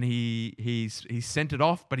and he sent it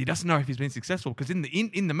off, but he doesn't know if he's been successful because in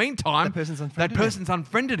the meantime, That person's unfriended person's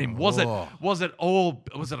unfriended him. Was it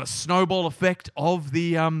a snowball effect of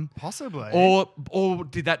the Possibly. or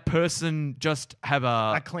did that person just have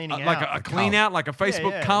a cleaning like out. a clean out, like a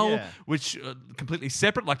Facebook yeah, cull, yeah. which completely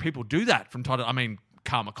separate? Like people do that from time to. I mean,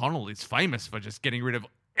 Carl McConnell is famous for just getting rid of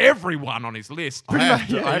everyone on his list. I have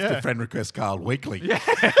yeah. to friend request Carl weekly.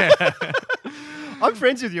 I'm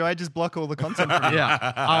friends with you. I just block all the content from you.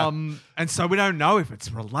 Yeah. And so we don't know if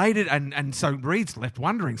it's related. And so Reed's left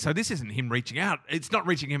wondering. So this isn't him reaching out. It's not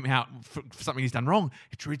reaching him out for something he's done wrong.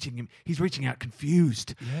 He's reaching out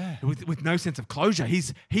confused. Yeah. With no sense of closure.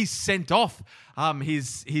 He's sent off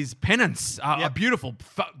his penance, a beautiful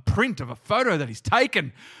print of a photo that he's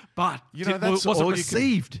taken. But You know, it that's wasn't all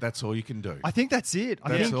received. That's all you can do. I think that's it.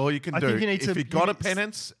 That's all you can do. I think you need if to, you got a need-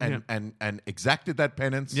 penance and exacted that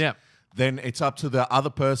penance, Yeah. then it's up to the other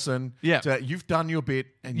person. Yeah. You've done your bit,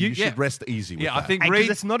 and you should rest easy with Yeah, that. I think Because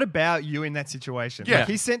Reed. it's not about you in that situation. Yeah. Like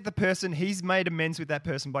he sent the person, he's made amends with that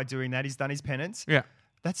person by doing that. He's done his penance. Yeah.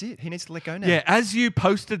 That's it. He needs to let go now. Yeah, as you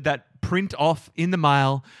posted that print off in the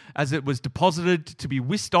mail, as it was deposited to be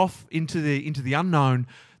whisked off into the unknown,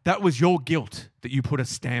 that was your guilt. that you put a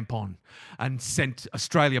stamp on and sent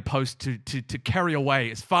Australia Post to carry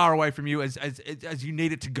away as far away from you as you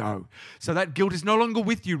need it to go. So that guilt is no longer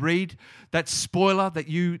with you, Reed. That spoiler that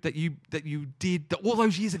you did all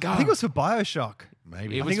those years ago. I think it was for BioShock.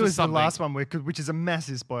 Maybe. I think it was the last one, which is a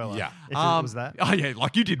massive spoiler. Yeah. If it was that. Oh yeah,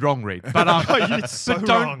 like you did wrong, Reed. But You did so but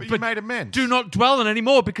don't- wrong. But you made amends. do not dwell on it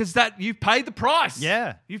anymore because that you've paid the price.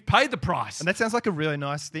 Yeah. You've paid the price. And that sounds like a really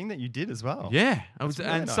nice thing that you did as well. Yeah, it was,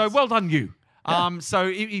 really and nice. so well done you. So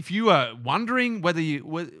if you are wondering where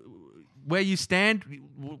you stand,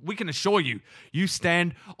 we can assure you, you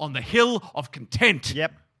stand on the hill of content,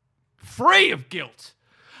 Yep. free of guilt.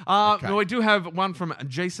 We do have one from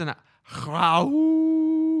Jason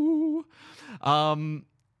Rau.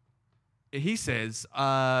 He says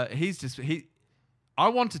I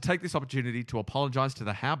want to take this opportunity to apologize to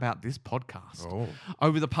the How About This podcast.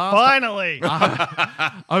 Over the past Finally.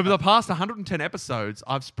 over the past 110 episodes,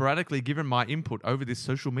 I've sporadically given my input over this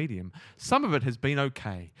social medium. Some of it has been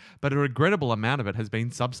okay, but a regrettable amount of it has been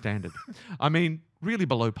substandard. I mean, really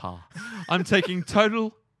below par. I'm taking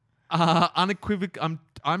total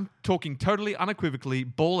I'm talking totally unequivocally,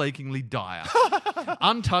 ball-achingly dire.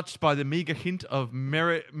 Untouched by the meagre hint of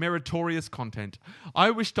meritorious content.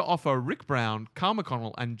 I wish to offer Rick Brown, Carl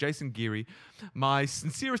McConnell, and Jason Geary my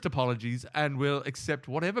sincerest apologies and will accept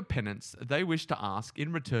whatever penance they wish to ask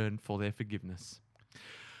in return for their forgiveness.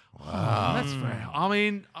 Wow. That's fair. I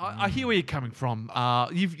mean, I hear where you're coming from.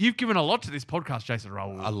 You've given a lot to this podcast, Jason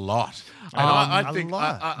Raoul. A lot. And I a think,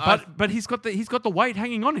 lot. But he's got the weight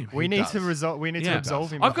hanging on him. We need to does. We need Yeah. to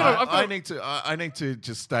absolve him. I need to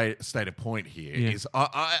just state a point here. Yeah. Is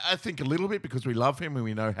I think a little bit because we love him and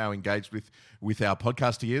we know how engaged with our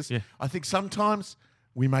podcast he is. Yeah. I think sometimes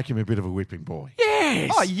we make him a bit of a whipping boy.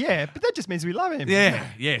 Yes. Oh yeah, but that just means we love him.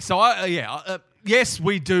 Yeah. So yes,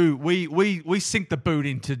 we do. We sink the boot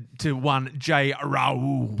into one J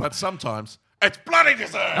Raoul. But sometimes it's bloody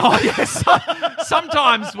deserved. Oh yes.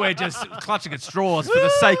 Sometimes we're just clutching at straws for the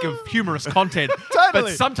sake of humorous content. Totally.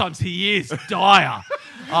 But sometimes he is dire.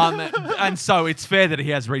 And so it's fair that he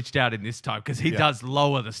has reached out in this time because he does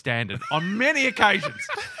lower the standard on many occasions.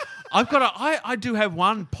 I do have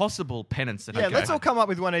one possible penance that Yeah, I let's all come up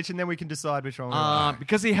with one each, and then we can decide which one we want.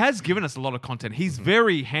 because he has given us a lot of content. He's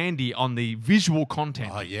very handy on the visual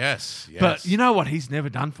content. Oh yes. But you know what he's never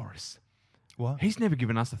done for us? What? He's never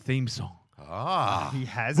given us a theme song. He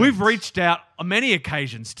has. We've reached out on many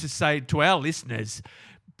occasions to say to our listeners,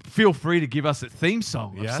 feel free to give us a theme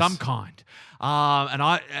song of Yes. some kind.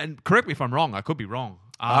 And correct me if I'm wrong. I could be wrong.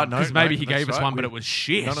 No, Because maybe he that's gave us right. one, but it was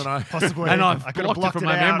shit. No. possibly. And I've I could have blocked it from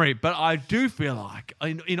blocked my out. memory. But I do feel like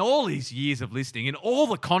in all these years of listening, in all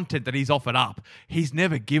the content that he's offered up, he's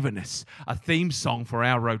never given us a theme song for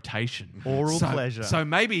our rotation. Oral pleasure. So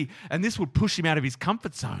maybe, and this would push him out of his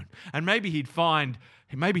comfort zone, and maybe he'd find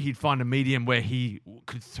a medium where he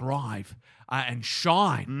could thrive and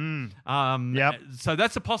shine. Yep. So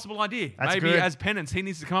that's a possible idea. That's maybe good. as penance, he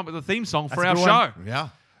needs to come up with a theme song for That's a our good show. one. Yeah.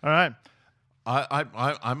 All right.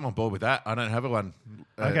 I'm on board with that. I don't have one.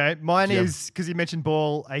 Okay. Mine yeah. is because you mentioned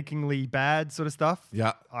ball achingly bad sort of stuff.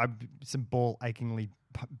 Yeah. Some ball achingly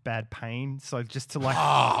bad pain. So just to like,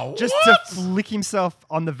 Oh, just what? to flick himself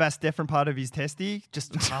on the vas deferens part of his testy,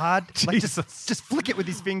 just hard, like just flick it with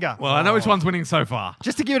his finger. Well, I know which one's winning so far.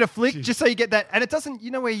 Just to give it a flick, just so you get that, and it doesn't.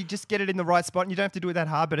 You know where you just get it in the right spot, and you don't have to do it that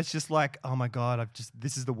hard. But it's just like, oh my god,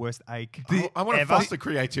 this is the worst ache. I want to ever. foster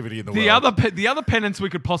creativity in the The world. the other penance we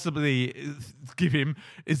could possibly give him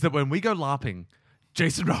is that when we go LARPing,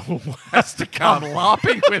 Jason Raoul has to come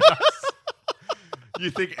LARPing with us. You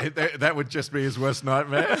think that would just be his worst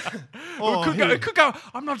nightmare? Oh, It could go.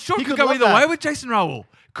 I'm not sure. It He could could go love either that. way with Jason Raoul.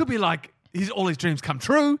 Could be like all his dreams come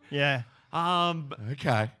true. Yeah.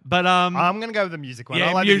 Okay. But I'm going to go with the music one.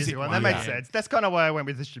 Yeah, I like music the music one. one, That makes yeah. sense. That's kind of why I went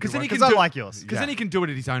with the stupid because then one. he can Because I do, like yours. Because then he can do it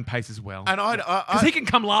at his own pace as well. And Because he can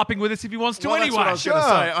come LARPing with us if he wants to well, that's anyway. what I was going to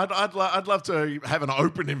Sure. say. I'd love to have an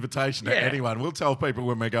open invitation to Yeah. anyone. We'll tell people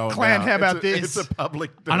when we're going. Clan, now. how about It's this? It's a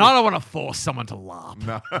public. And I don't want to force someone to LARP.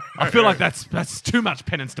 No. I feel like that's too much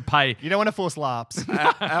penance to pay. You don't want to force LARPs.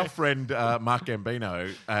 our friend Mark Gambino,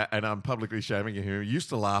 and I'm publicly shaming him, used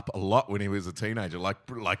to LARP a lot when he was a teenager,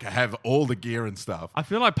 like have all the gear and stuff. I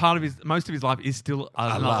feel like most of his life is still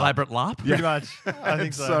an LARP. elaborate LARP. Pretty much. I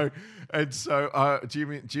think so.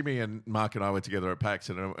 Jimmy and Mark and I were together at PAX,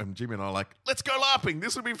 and Jimmy and I were like, let's go LARPing.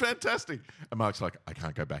 This would be fantastic. And Mark's like, I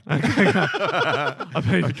can't go back.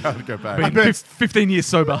 I can't go back. Been 15 years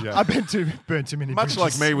sober. Yeah. I've been burned too many Much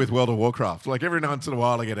bridges. like me with World of Warcraft. Like every once in a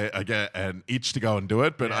while, I get an itch to go and do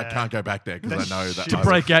it, but I Yeah. can't go back there because I know that To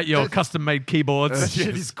break out your custom-made keyboards. That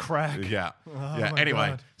shit is crack. Yeah. Yeah. my Anyway,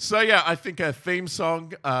 God. so yeah, I think a theme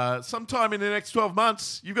song sometime in the next 12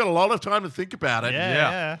 months. You've got a lot of time to think about it.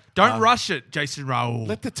 Yeah. Don't rush it, Jason Raoul.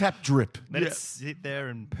 Let the tap drip. Let it sit there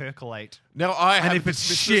and percolate. Now I have and if it's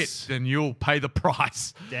dismissed shit, then you'll pay the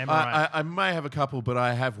price. Damn right. I may have a couple, but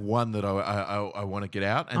I have one that I want to get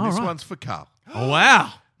out, and All this right. one's for Carl. Oh,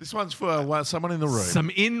 wow. This one's for someone in the room. Some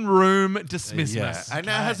in-room dismissmas. Yeah, and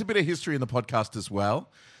it has a bit of history in the podcast as well.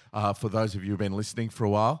 For those of you who've been listening for a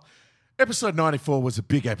while, episode 94 was a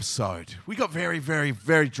big episode. We got very, very,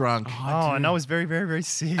 very drunk, Oh, and I was very, very, very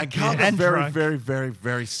sick. and Carl got and very, drunk. very, very,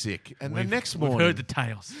 very sick. And the next We've morning, heard the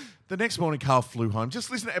tales. Carl flew home. Just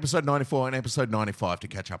listen to episode 94 and episode 95 to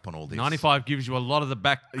catch up on all this. 95 gives you a lot of the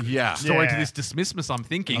back Yeah. story to Yeah. this dismissmas, I'm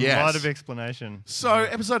thinking. Yeah. A lot Yes. of explanation. So,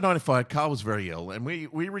 episode 95, Carl was very ill, and we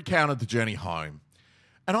recounted the journey home.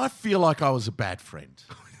 And I feel like I was a bad friend.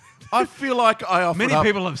 I feel like I offered Many up,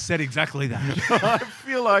 people have said exactly that. I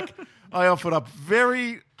feel like I offered up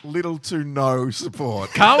very little to no support.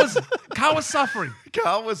 Carl was suffering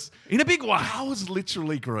Carl was in a big way. Carl was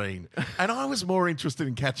literally green, and I was more interested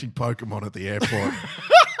in catching Pokemon at the airport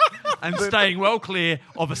And staying well clear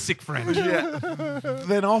of a sick friend.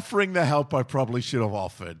 than offering the help I probably should have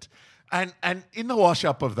offered. And in the wash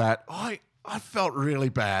up of that, I felt really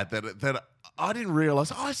bad that I didn't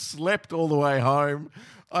realise I slept all the way home.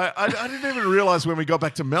 I didn't even realise when we got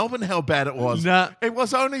back to Melbourne how bad it was. Nah. It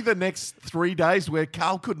was only the next 3 days where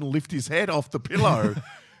Carl couldn't lift his head off the pillow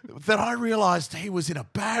that I realised he was in a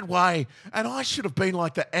bad way, and I should have been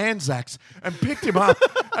like the Anzacs and picked him up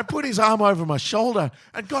and put his arm over my shoulder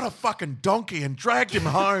and got a fucking donkey and dragged him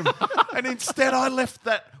home. And instead I left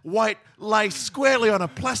that weight lay squarely on a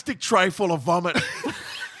plastic tray full of vomit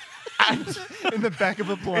In the back of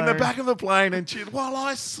a plane. in the back of the plane, and while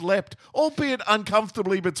I slept, albeit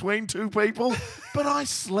uncomfortably between two people, but I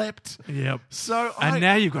slept. Yep. So And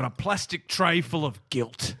now you've got a plastic tray full of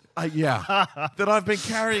guilt. yeah, that I've been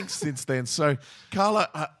carrying since then. So, Carla,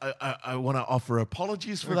 I want to offer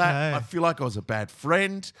apologies for that. Okay. I feel like I was a bad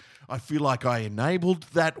friend. I feel like I enabled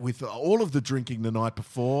that with all of the drinking the night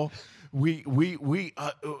before. I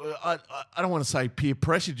don't want to say peer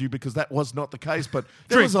pressured you because that was not the case, but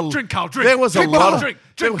Drink, Carl, drink. There was a Drink, lot Carl, of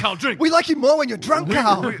drink, Carl, drink. We like you more when you're drunk,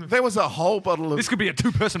 Carl. there was a whole bottle of This could be a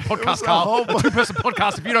two-person was podcast, a Carl. whole A two-person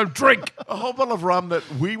podcast if you don't drink. a whole bottle of rum that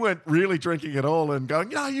we weren't really drinking at all, and going,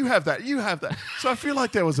 no, you have that. So I feel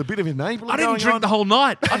like there was a bit of enabling. I didn't going drink on. the whole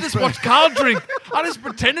night. I just watched Carl drink. I just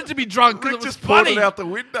pretended to be drunk because Rick it was just poured funny. it out the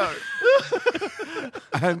window.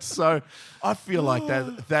 And so I feel like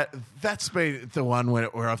that's been the one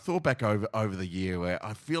where I've thought back over the year where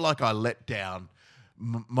I feel like I let down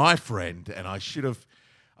my friend, and I should have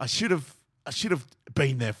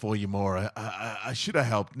been there for you more. I should have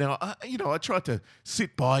helped. Now, I tried to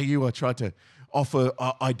sit by you. I tried to offer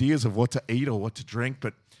ideas of what to eat or what to drink,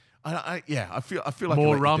 but I feel like I More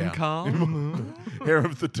let you rum, down. Carl. Hair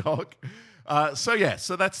of the dog. So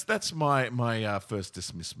that's my first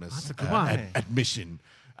dismissmas. That's a good one. Admission.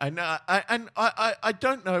 And I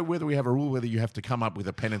don't know whether we have a rule whether you have to come up with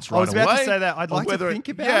a penance right I was about to away, say that. I'd or like to whether think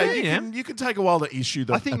about yeah, it. you can take a while to issue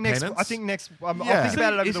the I think next. penance. I'll think Yeah.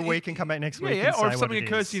 about it over Is the it- week and come back next week. Yeah, and or say if what something it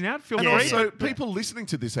occurs is. to you now, feel And free. also, people listening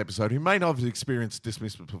to this episode who may not have experienced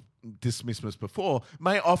dismissmas before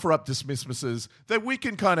may offer up dismissmas that we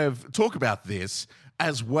can kind of talk about this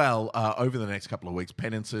as well over the next couple of weeks,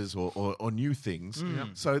 penances or new things.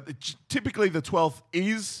 So typically the 12th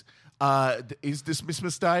is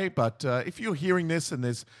Dismissmas Day, but if you're hearing this and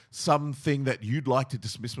there's something that you'd like to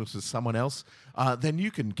dismissmas with someone else, then you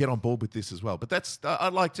can get on board with this as well. But that's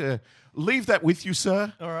I'd like to leave that with you,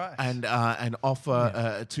 sir. All right. And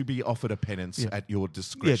offer to be offered a penance at your Yeah,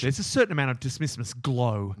 discretion. there's a certain amount of dismissmas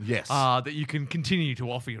glow. Yes. That you can continue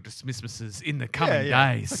to offer your dismissmas in the coming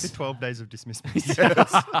Like days. the 12 days of dismissal.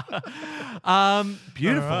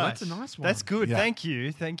 Beautiful. All right. That's a nice one. That's good. Yeah. Thank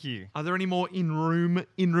you. Are there any more in-room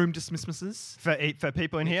dismissmas? For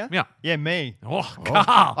people in here? Yeah. Yeah, me. Oh,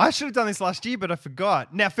 Carl. I should have done this last year, but I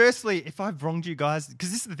forgot. Now, firstly, if I've wronged you guys, because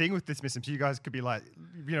this is the thing with dismissals, you guys could be like,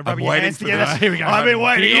 rubbing your waiting hands for together. this. Here we go. I've been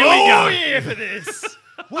waiting Here we all go. year for this.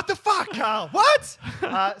 What the fuck, Carl? What?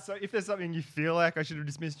 So if there's something you feel like I should have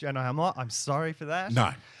dismissed Jono Hamlet, I'm sorry for that.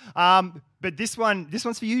 No. But this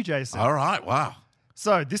one's for you, Jason. All right. Wow.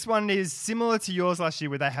 So this one is similar to yours last year,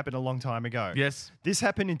 where that happened a long time ago. Yes. This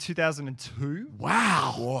happened in 2002.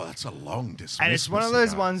 Wow. Whoa, that's a long dismissal. And it's one of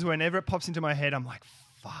those ones whenever it pops into my head, I'm like,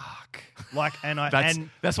 fuck. Like,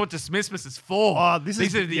 That's what dismissmas is for. Oh,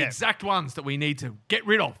 These are the exact ones that we need to get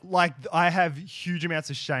rid of. like, I have huge amounts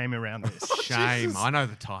of shame around this. Shame. I know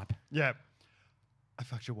the type. Yeah. I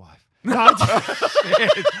fucked your wife.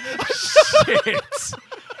 Shit.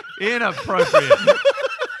 Inappropriate.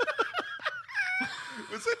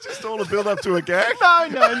 Was that just all a build up to a gag?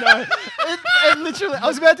 No. It literally, I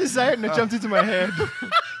was about to say it and it jumped into my head.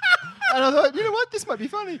 And I thought, you know what? This might be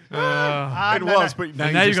funny. It was, but now,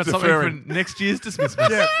 And now you're you've got just something deferring. for next year's dismissal.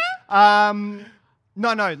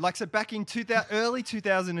 No. Like, so back in early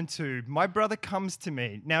 2002, my brother comes to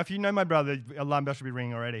me. Now, if you know my brother, alarm bell should be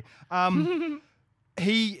ringing already. One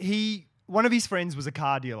of his friends was a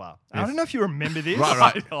car dealer. I don't know if you remember this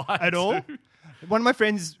Right. at all. One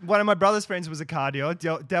of my brother's friends was a car dealer,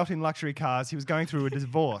 dealt in luxury cars. He was going through a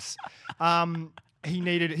divorce. He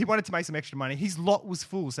wanted to make some extra money. His lot was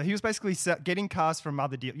full, so he was basically getting cars from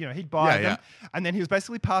other dealers. You know, he'd buy them, and then he was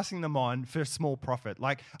basically passing them on for a small profit,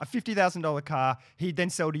 like a $50,000 car. He'd then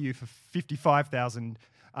sell to you for $55,000.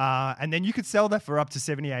 And then you could sell that for up to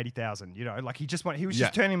 70, 80,000. You know, like he was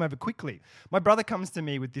just turning them over quickly. My brother comes to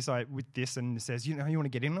me with this and says, you know, you want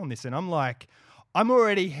to get in on this? And I'm like, I'm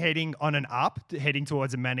already heading on an up, heading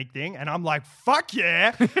towards a manic thing, and I'm like, fuck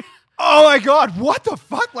yeah. Oh my God, what the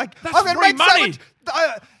fuck? Like, That's I'm gonna free make money. so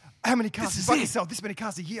much. How many cars? If I can sell this many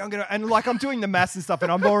cars a year, I'm doing the maths and stuff,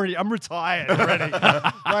 and I'm retired already.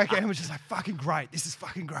 Like, and it was just like, fucking great. This is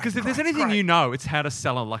fucking great. Because if there's anything you know, it's how to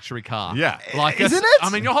sell a luxury car. Yeah. Like, Isn't it? I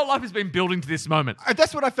mean, your whole life has been building to this moment.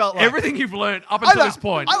 That's what I felt like. Everything you've learned up until this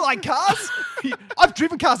point. I like cars. I've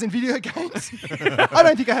driven cars in video games. I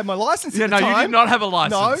don't think I had my license Yeah, at the no, time. you did not have a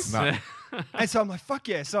license. No. And so I'm like, fuck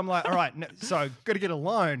yeah. So I'm like, all right, so got to get a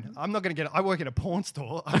loan. I'm not going to get it. I work in a porn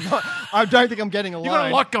store. I don't think I'm getting a loan. You've got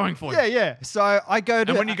a lot going for you. Yeah. So I go to...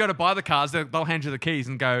 And when you go to buy the cars, they'll hand you the keys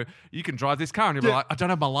and go, you can drive this car. And you'll be Yeah. like, I don't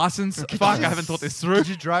have my license. Could Fuck, you I haven't thought this through. Could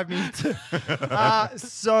you drive me to...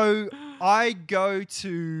 So I go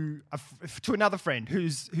to another friend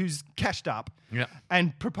who's cashed up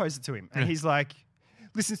and propose it to him. And he's like...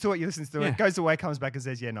 Listens to it, goes away, comes back and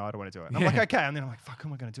says, yeah, no, I don't want to do it. And I'm like, okay. And then I'm like, fuck, who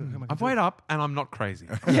am I going to do it? Who am I I've gonna weighed do it? up and I'm not crazy.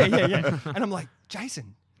 Yeah. And I'm like,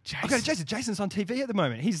 Jason. I go to Jason. Jason's on TV at the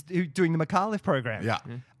moment. He's doing the McAuliffe program.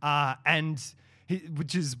 Yeah. And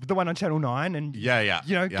which is the one on Channel 9. And,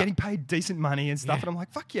 getting paid decent money and stuff. Yeah. And I'm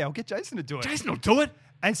like, fuck yeah, I'll get Jason to do it. Jason will do it.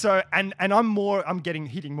 And so, and I'm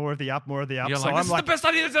hitting more of the up. You're So like, I'm this is like, the best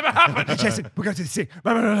idea that's ever happened. hey, Jason, we're going to the city.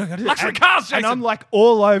 Luxury cars, Jason. And I'm like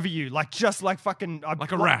all over you, like just like fucking...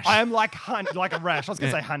 Like a rash. I am like like a rash. I was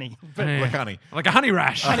going to say honey. But Yeah. Like honey. Like a honey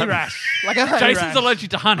rash. honey rash. Like a honey Jason's rash.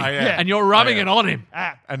 allergic to honey. Yeah. And you're rubbing Yeah. it on him.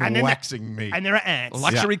 And then waxing me. And there are ants.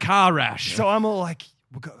 Luxury car rash. So I'm all like,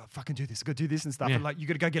 we've got to fucking do this. We've got to do this and stuff. Yeah. And like, you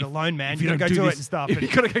got to go get a loan, man. If You got to go don't do this- it and stuff. You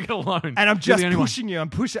got to go get a loan. And I'm You're just the only one. pushing you. I'm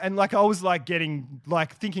pushing. And like, I was like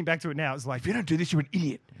thinking back to it now, it's like, If you don't do this, you're an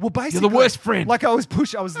idiot. well, basically, You're the worst friend. Like I was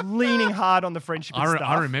leaning hard on the friendship and stuff.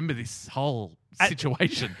 I remember this whole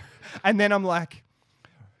situation. And then I'm like,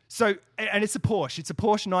 so, and it's a Porsche. It's a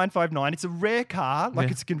Porsche 959. It's a rare car. Like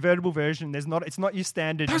Yeah. it's a convertible version. It's not your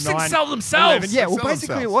standard. Those 9, things sell themselves. 11. Yeah, well, Sell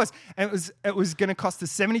basically themselves. it was. And it was going to cost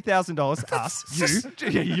us $70,000. Us, you.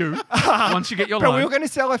 Yeah, you. Once you get your But loan. we were going to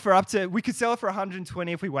sell it for we could sell it for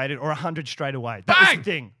 120 if we waited, or 100 straight away. That was Bang! the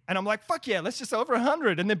thing. And I'm like, fuck yeah, let's just sell it for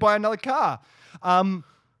 100 and then buy another car.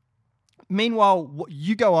 Meanwhile,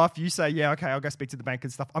 you go off, you say, yeah, okay, I'll go speak to the bank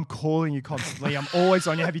and stuff. I'm calling you constantly. I'm always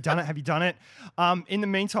on you. Have you done it? Have you done it? In the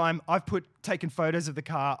meantime, I've taken photos of the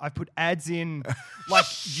car. I've put ads in, like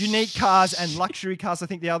unique cars and luxury cars, I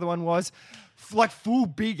think the other one was. Like full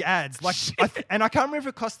big ads. Like, and I can't remember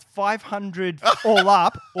if it cost 500 all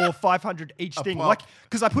up or 500 each thing. pop. Like,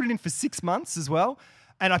 because I put it in for 6 months as well.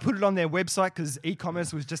 And I put it on their website because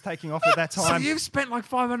e-commerce was just taking off at that So time. you've spent like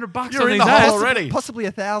 $500 You're on in these the ads. hole already. Possibly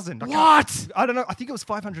 1,000. What? I don't know. I think it was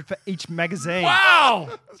 500 for each magazine. Wow.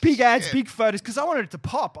 Big ads, big photos, because I wanted it to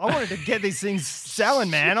pop. I wanted to get these things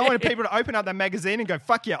selling, man. I wanted people to open up that magazine and go,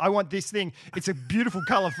 fuck yeah, I want this thing. It's a beautiful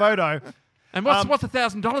color photo. And what's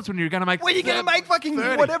 $1,000 when you're going to make? Well, you're going to make fucking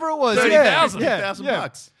 30. whatever it was. 30,000.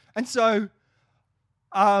 $30,000. And so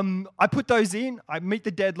I put those in. I meet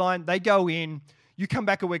the deadline. They go in. You come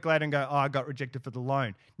back a week later and go, oh, I got rejected for the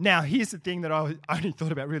loan. Now, here's the thing that I only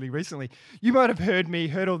thought about really recently. You might have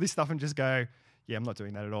heard all this stuff and just go, yeah, I'm not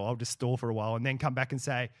doing that at all. I'll just stall for a while and then come back and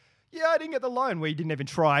say, yeah, I didn't get the loan, where you didn't even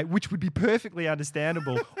try, which would be perfectly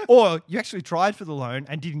understandable. Or you actually tried for the loan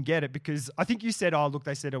and didn't get it because I think you said, oh, look,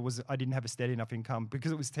 they said I didn't have a steady enough income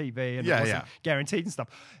because it was TV and it wasn't guaranteed and stuff.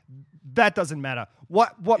 That doesn't matter.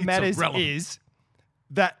 What matters irrelevant. is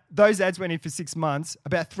that those ads went in for 6 months.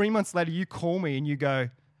 About 3 months later, you call me and you go,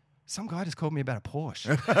 some guy just called me about a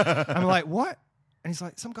Porsche. I'm like, what? And he's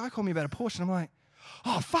like, some guy called me about a Porsche. And I'm like,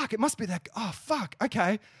 oh, fuck, it must be that. Oh, fuck,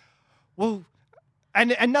 okay. Well,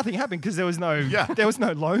 and nothing happened because there was no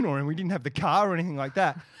loan or and we didn't have the car or anything like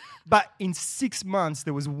that. But in 6 months,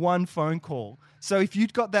 there was one phone call. So if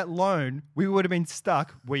you'd got that loan, we would have been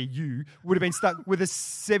stuck, you would have been stuck with a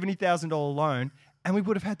 $70,000 loan. And we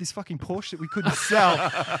would have had this fucking Porsche that we couldn't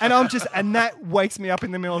sell. And that wakes me up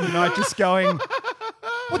in the middle of the night just going,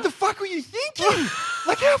 what the fuck were you thinking?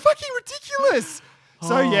 Like, how fucking ridiculous.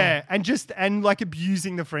 So yeah, and like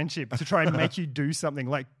abusing the friendship to try and make you do something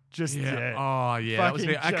like just yeah. Oh yeah,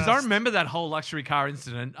 because I remember that whole luxury car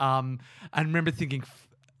incident. And remember thinking,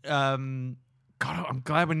 God, I'm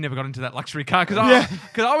glad we never got into that luxury car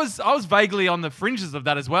because I was vaguely on the fringes of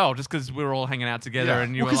that as well, just because we were all hanging out together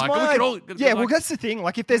and you were like, we could all. Well, that's the thing.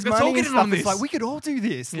 Like, if there's money and stuff, it's like we could all do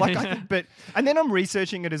this. Like, and then I'm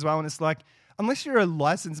researching it as well, and it's like, unless you're a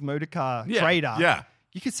licensed motor car trader,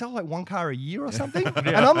 you could sell like one car a year or something. And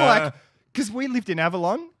I'm like, because we lived in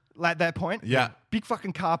Avalon at that point. Yeah. Big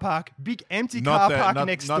fucking car park, big empty car park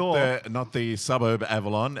next door. Not the suburb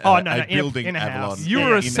Avalon. No, building in a Avalon. house. You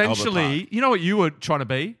were in essentially, Albert Park. you know what you were trying to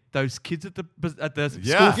be? Those kids at the school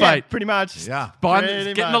Yeah, fete. Pretty much. Yeah.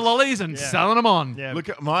 Getting the lollies and selling them on. Yeah. Look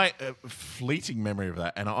at my fleeting memory of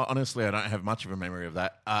that, and honestly, I don't have much of a memory of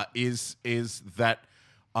that. Is that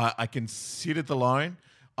I considered the loan.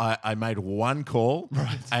 I made one call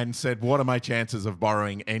and said, "What are my chances of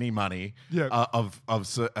borrowing any money of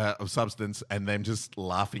substance?" And them just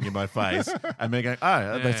laughing in my face and me going,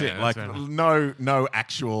 "Oh, that's it." that's Like fair no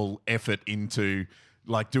actual effort into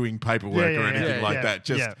like doing paperwork or anything like that.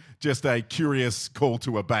 Just a curious call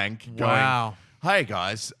to a bank. Wow. Going, hey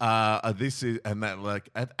guys, this is and that like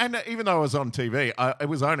and even though I was on TV, it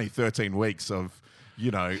was only 13 weeks of.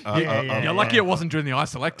 You're lucky it wasn't during the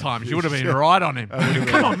iSelect times. You would have been right on him.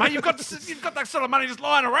 Come on, mate. You've got that sort of money just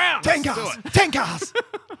lying around. 10 cars.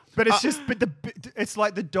 But it's just, it's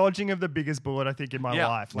like the dodging of the biggest bullet, I think, in my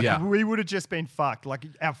life. Like, we would have just been fucked. Like,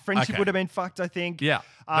 our friendship would have been fucked, I think. Yeah.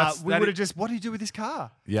 We would have just, what do you do with this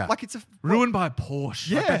car? Yeah. Like, it's ruined by a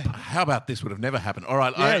Porsche. Yeah. How about this would have never happened? All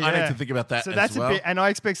right, I need to think about that. So as that's well. a bit, and I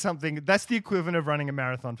expect something. That's the equivalent of running a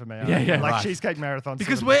marathon for me. Like Cheesecake Marathon.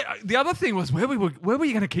 Because the other thing was where were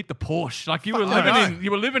you going to keep the Porsche? Like you were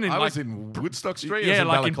living in. I like, was in Woodstock Street. Yeah,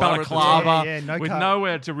 like in Balaclava, no with car.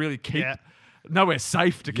 nowhere to really keep. Nowhere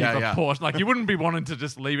safe to keep a Yeah. Porsche. Like you wouldn't be wanting to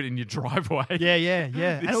just leave it in your driveway. Yeah.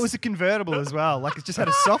 And it was a convertible as well. Like it just had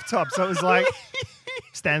a soft top, so it was like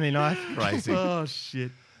Stanley knife. Crazy. Oh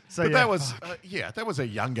shit. So But that was a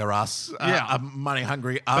younger us, a money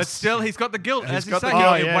hungry us. But still, he's got the guilt. As you got say, the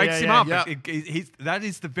guilt. it wakes him up. Yeah. That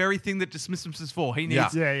is the very thing that dismissals is for. He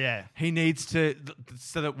needs. He needs to,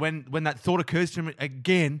 so that when that thought occurs to him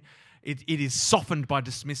again, it is softened by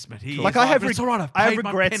dismissment. I have it's all right. I have paid my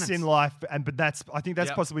regrets penance." in life, but I think that's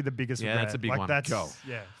possibly the biggest regret. that's a big like, one. That's, Cool.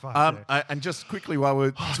 Yeah. Fuck And just quickly while we're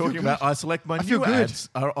talking about iSelect, my feel new good. ads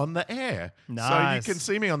are on the air. Nice. So you can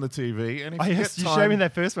see me on the TV. And if you get you time, showed me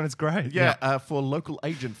that first one. It's great. for Local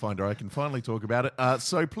Agent Finder, I can finally talk about it.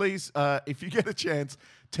 So please, if you get a chance,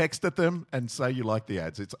 text at them and say you like the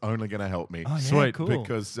ads. It's only going to help me. Oh, yeah, Sweet. cool.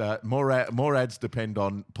 Because more ads depend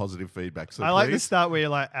on positive feedback. So I like the please. start where you're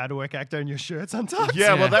like ad work actor and your shirt's untucked.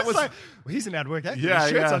 Yeah, well, that It's was- like, well, he's an ad work actor. Yeah,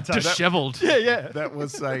 His shirt's yeah. untucked. Disheveled. Yeah. That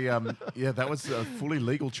was a fully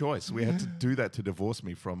legal choice. We had to do that to divorce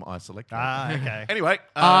me from iSelect. Okay. Anyway,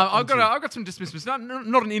 I've got some dismissals. Not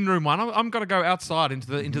an in-room one. I'm going to go outside into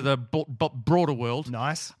the broader world.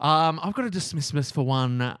 Nice. I've got a dismiss for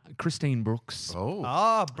one, Christine Brooks.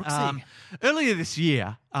 Oh, Brooksy. Earlier this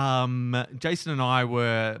year, Jason and I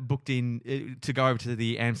were booked in to go over to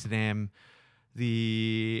the Amsterdam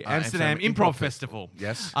Amsterdam Improv Festival.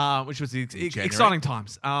 Yes. Which was January. exciting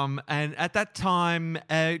times. And at that time,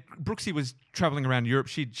 Brooksy was traveling around Europe.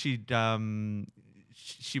 She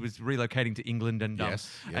was relocating to England and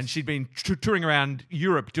and she'd been touring around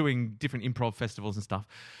Europe doing different improv festivals and stuff.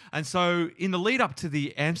 And so in the lead up to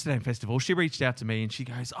the Amsterdam Festival, she reached out to me and she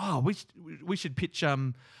goes, "Oh, we should pitch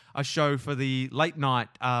a show for the late night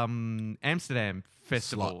Amsterdam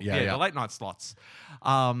Festival. Slot. Yeah. The late night slots."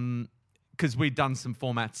 Because we'd done some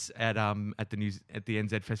formats at the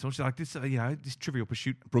NZ Festival. She's like, this Trivial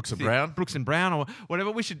Pursuit, Brooks and Brown, or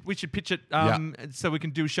whatever. We should pitch it so we can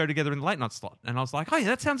do a show together in the late night slot. And I was like, oh yeah,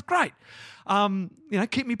 that sounds great.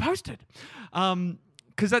 Keep me posted.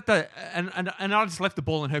 Because and I just left the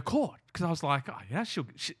ball in her court because I was like, oh yeah,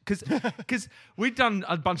 because we'd done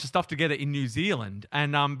a bunch of stuff together in New Zealand,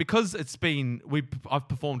 and because I've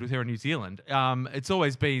performed with her in New Zealand, it's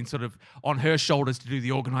always been sort of on her shoulders to do the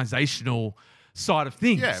organisational side of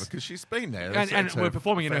things. yeah, because she's been there. and we're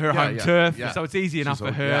performing in her home turf, so it's easy enough She's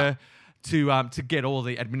for her. To get all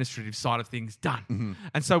the administrative side of things done.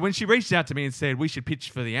 And so when she reached out to me and said we should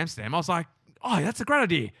pitch for the Amsterdam, I was like, "Oh, that's a great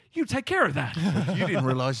idea. You take care of that." You didn't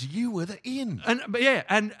realise you were the in.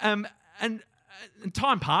 And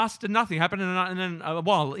time passed and nothing happened. And then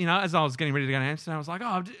while as I was getting ready to go to Amsterdam, I was like,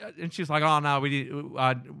 "Oh," and she was like, "Oh no, we did."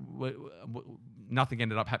 Nothing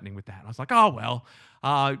ended up happening with that. And I was like, "Oh well,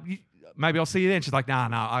 maybe I'll see you then." She's like, "No,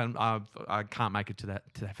 I can't make it to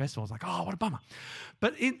that festival." I was like, "Oh, what a bummer."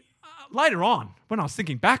 But later on, when I was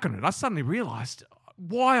thinking back on it, I suddenly realised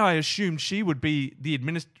why I assumed she would be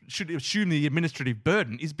should assume the administrative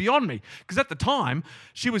burden is beyond me. Because at the time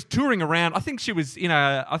she was touring around. I think she was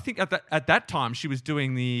at that time she was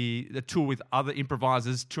doing the tour with other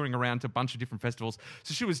improvisers, touring around to a bunch of different festivals.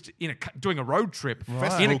 So she was doing a road trip in a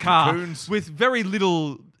Festival car cocoons. with very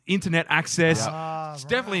little internet access. Ah, It's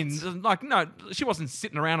definitely she wasn't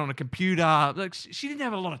sitting around on a computer. Like she didn't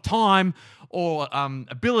have a lot of time or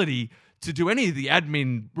ability to do any of the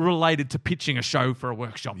admin related to pitching a show for a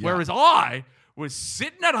workshop. Yeah. Whereas I was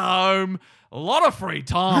sitting at home, a lot of free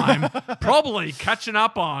time, probably catching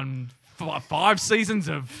up on 5 seasons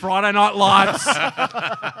of Friday Night Lights,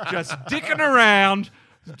 just dicking around.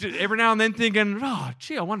 Every now and then thinking, "Oh,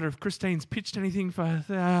 gee, I wonder if Christine's pitched anything for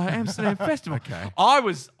the Amsterdam Festival." Okay. I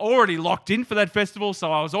was already locked in for that festival,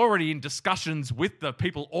 so I was already in discussions with the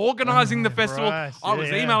people organising the festival. right. I was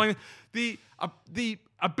Yeah. emailing. The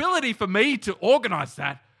ability for me to organise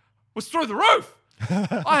that was through the roof.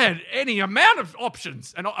 I had any amount of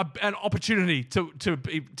options and an opportunity to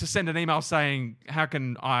send an email saying, "How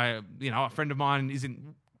can I? A friend of mine isn't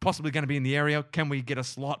possibly going to be in the area. Can we get a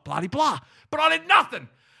slot? Blah de blah." But I did nothing.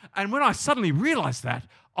 And when I suddenly realised that,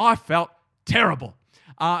 I felt terrible,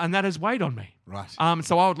 and that has weighed on me. Right.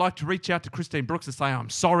 So I would like to reach out to Christine Brooks and say I'm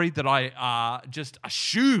sorry that I just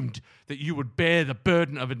assumed that you would bear the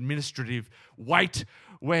burden of administrative weight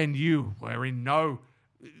when you were in no.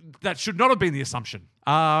 That should not have been the assumption.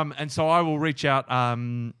 And so I will reach out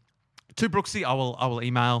to Brooksy. I will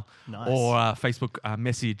email or Facebook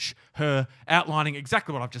message her outlining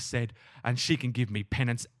exactly what I've just said, and she can give me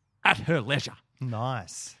penance at her leisure.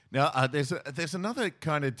 Nice. Now, there's another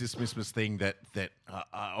kind of dismissive thing that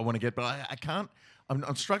I want to get, but I can't.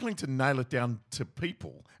 I'm struggling to nail it down to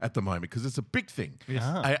people at the moment because it's a big thing.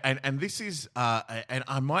 Yes. And this is, and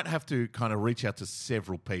I might have to kind of reach out to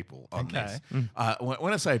several people on Okay. this.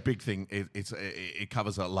 When I say a big thing, it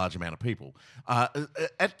covers a large amount of people.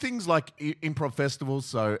 At things like improv festivals,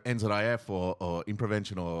 so NZIF or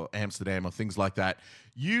Improvention or Amsterdam or things like that,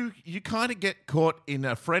 you kind of get caught in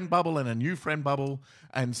a friend bubble and a new friend bubble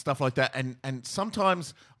and stuff like that. And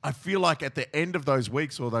sometimes I feel like at the end of those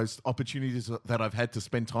weeks or those opportunities that I've had to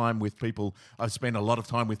spend time with people I've spent a lot of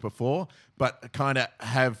time with before, but kind of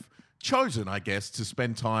have chosen, I guess, to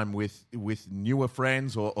spend time with newer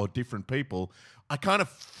friends or different people, I kind of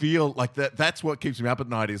feel like that's what keeps me up at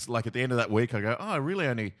night is like at the end of that week, I go, oh, I really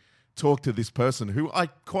only talk to this person who I'm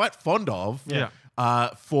quite fond of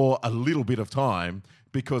for a little bit of time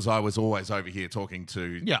because I was always over here talking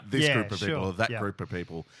to this group of people or that group of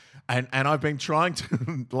people. And I've been trying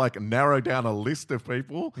to like narrow down a list of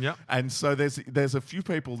people. Yeah. And so there's a few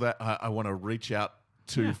people that I want to reach out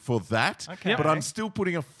to for that, Okay. but I'm still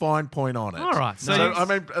putting a fine point on it. All right. So I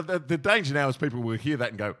mean, the danger now is people will hear that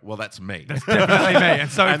and go, "Well, that's me." Definitely me. And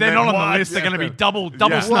so if And they're then not on what? the list, they're Yeah. going to be double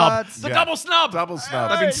Yeah. snub. What? The Yeah. double snub. Double snub.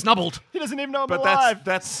 They've been snubbled. He doesn't even know I'm But alive.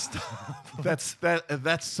 that's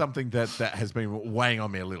something that has been weighing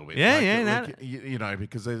on me a little bit. Yeah, you know,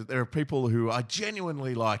 because there are people who I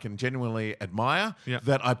genuinely like and genuinely admire Yeah.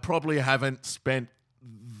 that I probably haven't spent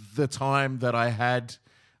the time that I had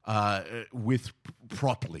with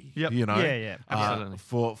properly. Yep. You know, Yeah, absolutely.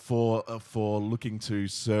 For looking to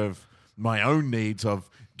serve my own needs of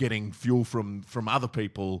getting fuel from other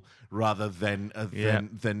people rather than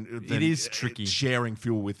It is tricky. sharing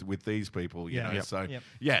fuel with these people. You know, Yep. so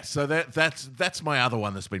Yep. so that's my other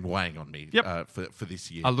one that's been weighing on me Yep. for this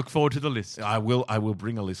year. I look forward to the list. I will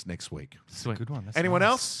bring a list next week. Sweet. Good one. That's Anyone nice.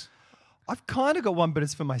 else? I've kind of got one, but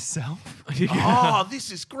it's for myself. Oh,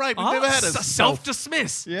 this is great. We've never had a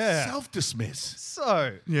self-dismiss. Yeah. self-dismiss.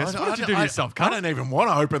 So, Yes. What did you do to I- yourself, I don't even want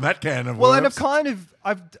to open that can of well, worms. and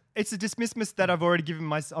it's a dismissiveness that I've already given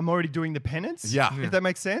I'm already doing the penance. Yeah. If that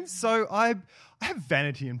makes sense. So I have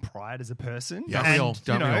vanity and pride as a person. Yeah. And, we all?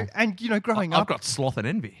 Don't we all? And, growing I've up. got sloth and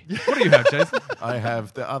envy. What do you have, Jason? I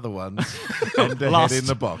have the other ones and the Lust. head in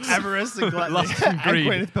the box. avarice and gluttony. Lust and greed.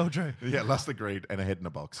 Gwyneth Paltrow. Yeah, lust, the greed, and a head in a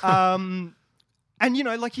box. And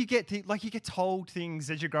like you get told things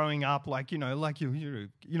as you're growing up, like like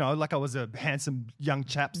I was a handsome young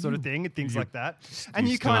chap sort of thing, and things like that. And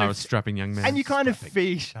you still kind are a of strapping young man. and you kind of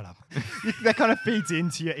feed. Shut up. That kind of feeds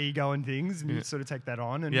into your ego and things, and you sort of take that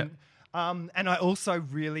on. And Yeah. and I also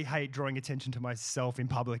really hate drawing attention to myself in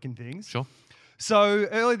public and things. Sure. So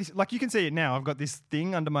early, like you can see it now. I've got this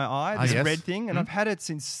thing under my eye, this yes. red thing, and I've had it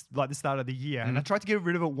since like the start of the year. And I tried to get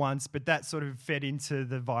rid of it once, but that sort of fed into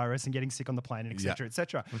the virus and getting sick on the plane, and et cetera, et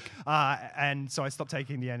cetera. And so I stopped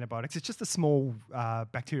taking the antibiotics. It's just a small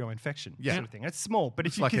bacterial infection sort of thing. It's small, but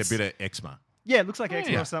if It's you like could a bit of eczema. yeah, it looks like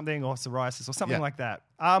eczema yeah. or something, or psoriasis or something Yeah. like that.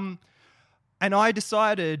 And I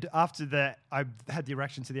decided after that I had the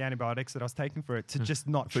reaction to the antibiotics that I was taking for it to just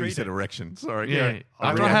not I thought you treat said it. erection. Sorry. Yeah.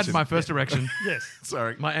 After I had my first erection, Yes.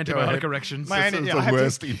 Sorry. my Go ahead. antibiotic erections. My This is I the have to-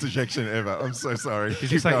 worst interjection ever. I'm so sorry.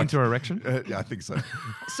 Did you say inter-erection? Yeah, I think so.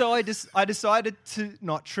 So I decided to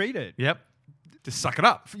not treat it. Yep. Just suck it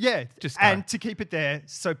up. Yeah, Just and go. to keep it there,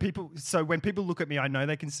 so when people look at me, I know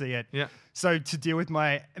they can see it. Yeah. So to deal with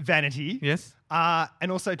my vanity, Yes.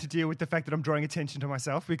 and also to deal with the fact that I'm drawing attention to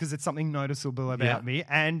myself because it's something noticeable about Yeah. me,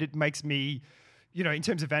 and it makes me, in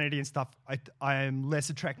terms of vanity and stuff, I am less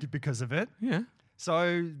attractive because of it. Yeah.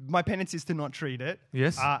 So my penance is to not treat it.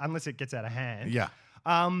 Yes. Unless it gets out of hand. Yeah.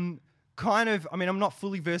 Kind of, I mean, I'm not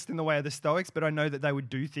fully versed in the way of the Stoics, but I know that they would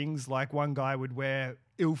do things like one guy would wear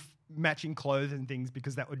matching clothes and things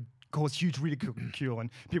because that would cause huge ridicule and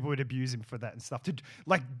people would abuse him for that and stuff to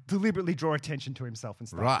like deliberately draw attention to himself and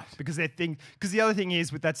stuff. Right. Because the other thing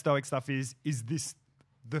is with that Stoic stuff is this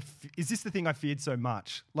the thing I feared so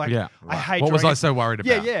much? Like, Yeah. I hate. What was drawing I so worried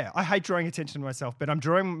Yeah, about? yeah. I hate drawing attention to myself, but I'm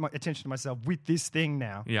drawing my attention to myself with this thing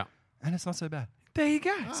now, Yeah. and it's not so bad. There you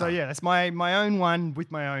go. So yeah, that's my own one with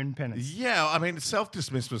my own penance. Yeah, I mean,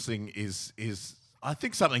 self-dismissing is I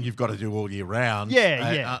think something you've got to do all year round.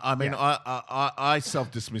 Yeah, yeah, I mean, yeah. I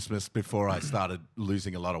self-dismiss before I started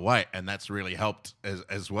losing a lot of weight, and that's really helped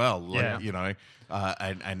as well. Like, Yeah.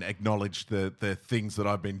 and acknowledge the things that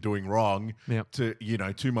I've been doing wrong Yep.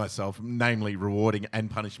 to myself, namely rewarding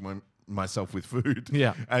and punishing myself with food.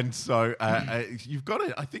 Yeah. And so you've got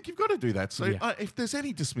to. I think you've got to do that. So Yeah. if there's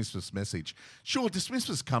any dismissive message, sure,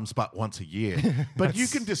 dismissive comes but once a year, but you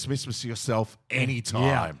can dismiss yourself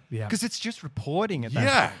anytime. Yeah. Because it's just reporting at that.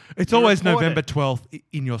 Yeah. point. It's You always report November it. 12th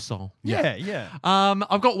in your soul. Yeah, yeah.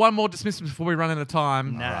 I've got one more dismissal before we run out of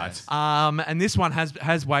time. Nice. And this one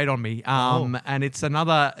has weighed on me. And it's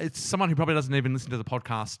someone who probably doesn't even listen to the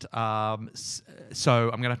podcast. So I'm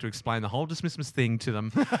going to have to explain the whole dismissive thing to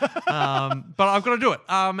them. But I've got to do it.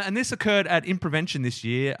 And this occurred at Imprevention this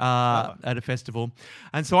year at a festival.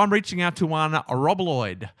 And so I'm reaching out to one, Rob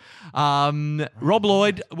Lloyd. Rob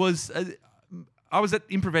Lloyd was... I was at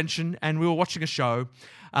Imprevention and we were watching a show.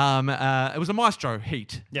 It was a Maestro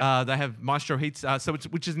Heat. Yep. They have Maestro Heats,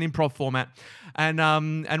 which is an improv format.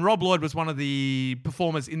 And Rob Lloyd was one of the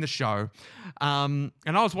performers in the show. And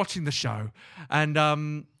I was watching the show. And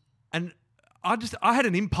I had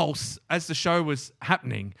an impulse as the show was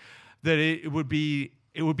happening that it would be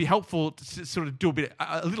helpful to sort of do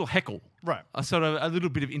a little heckle. Right. A little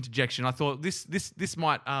bit of interjection. I thought this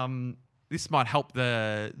might help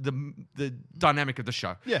the dynamic of the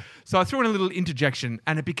show. Yeah. So I threw in a little interjection,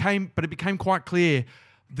 and it became quite clear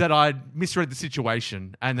that I'd misread the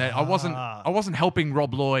situation and that I wasn't helping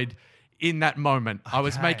Rob Lloyd in that moment. I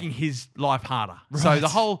was Okay. making his life harder. Right. So the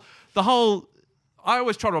whole. I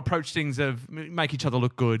always try to approach things of make each other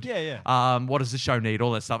look good. Yeah. What does the show need?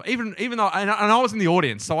 All that stuff. Even though, and I was in the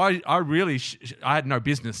audience, so I really I had no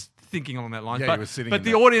business thinking along that line. Yeah, but you were sitting but in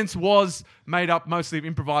the that. audience was made up mostly of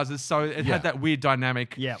improvisers, so it Yeah. had that weird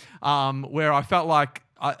dynamic. Yeah. Where I felt like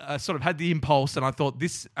I sort of had the impulse, and I thought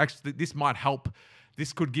this might help.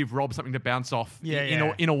 This could give Rob something to bounce off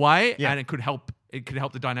in a way, Yeah. and it could help. It could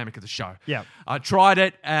help the dynamic of the show. Yeah. I tried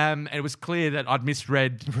it, and it was clear that I'd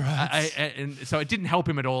misread, Right. and so it didn't help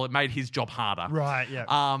him at all. It made his job harder. Right,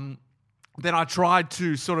 yeah. Then I tried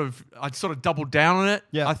to sort of double down on it.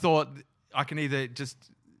 Yeah. I thought I can either just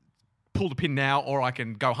pull the pin now or I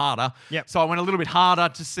can go harder. Yep. So I went a little bit harder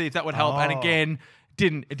to see if that would help, and Oh. again,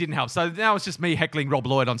 it didn't help. So now it's just me heckling Rob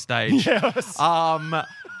Lloyd on stage. Yes.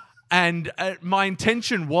 And my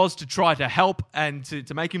intention was to try to help and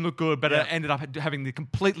to make him look good, but Yeah. it ended up having the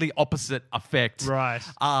completely opposite effect. Right.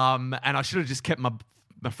 And I should have just kept my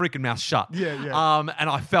freaking mouth shut. Yeah, yeah. And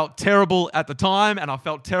I felt terrible at the time, and I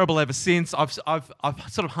felt terrible ever since. I've sort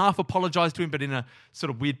of half apologized to him, but in a sort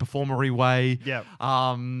of weird performery way. Yeah.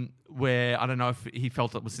 Where I don't know if he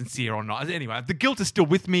felt it was sincere or not. Anyway, the guilt is still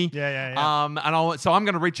with me. Yeah. So I'm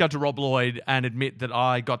going to reach out to Rob Lloyd and admit that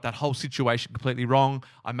I got that whole situation completely wrong.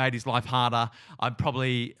 I made his life harder. I'm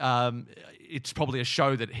probably it's probably a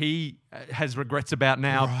show that he has regrets about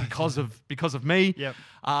now because of me. Yep.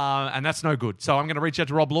 And that's no good. So I'm going to reach out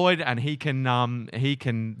to Rob Lloyd, and he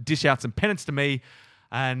can dish out some penance to me.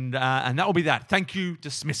 And that will be that. Thank you,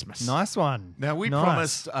 Dismissmas. Nice one. Now, we Nice.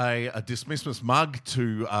 promised a Dismissmas mug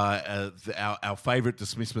to our favourite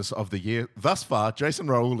Dismissmas of the year. Thus far, Jason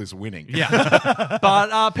Raoul is winning. Yeah.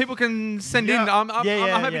 But people can send in. Yeah. I'm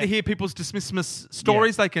Yeah, happy yeah. to hear people's Dismissmas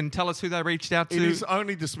stories. They can tell us who they reached out to. It is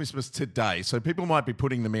only Dismissmas today, so people might be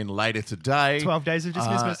putting them in later today. 12 days of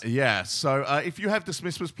Dismissmas. Yeah, so if you have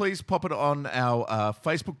Dismissmas, please pop it on our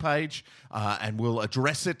Facebook page and we'll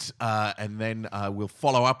address it and then we'll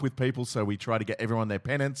follow up with people so we try to get everyone their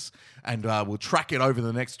pennants and we'll track it over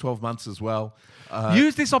the next 12 months as well.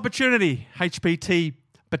 Use this opportunity, HBT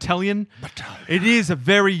Battalion. It is a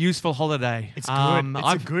very useful holiday. It's good.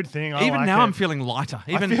 It's a good thing. I even like now, it. I'm feeling lighter.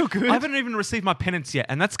 Even, feel good. I haven't even received my penance yet,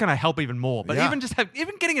 and that's going to help even more. But Yeah.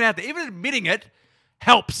 even getting it out there, even admitting it,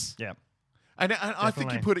 helps. Yeah. And I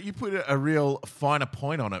think you put a real finer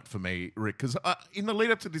point on it for me, Rick, because in the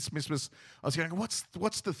lead up to Dismissmas, I was going,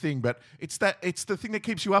 what's the thing? But it's the thing that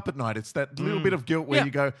keeps you up at night. It's that little bit of guilt where Yeah.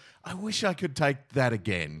 you go, I wish I could take that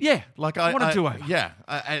again. Yeah. like I want a do-over. Yeah,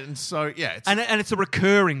 and so yeah, it's, And it's a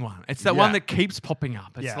recurring one. It's that Yeah. one that keeps popping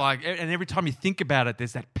up. It's Yeah. like, and every time you think about it,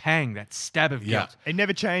 there's that pang, that stab of Yeah. guilt. It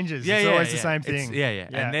never changes. Yeah, it's yeah, always yeah. the same It's- thing. yeah.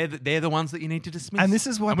 And they're the ones that you need to dismiss. And this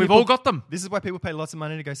is why we've people- all got them. This is why people pay lots of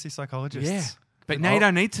money to go see psychologists. Yeah. But now you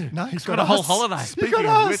don't need to. No, You've you've got got a whole us. holiday. Speaking got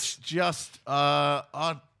of us. which, just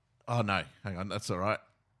oh no, hang on, that's all right.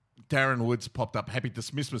 Darren Woods popped up. Happy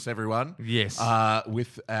Dismissmas, everyone. Yes.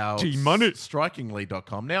 With our G-Money.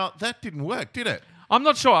 strikingly.com. Now that didn't work, did it? I'm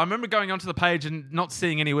not sure. I remember going onto the page and not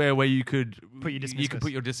seeing anywhere where you could Put your you could dismissmas.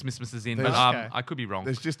 put your dismissmas in, There's- but Okay. I could be wrong.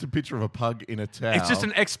 There's just a picture of a pug in a towel. It's just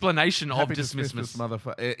an explanation of Happy dismissmas.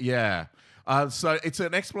 motherfucker. Yeah. So it's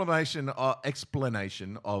an explanation of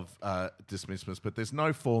Dismissmas, but there's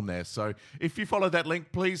no form there. So if you follow that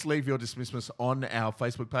link, please leave your Dismissmas on our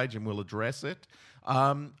Facebook page and we'll address it.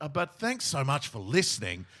 But thanks so much for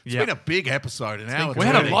listening. It's Yeah. been a big episode, an hour. We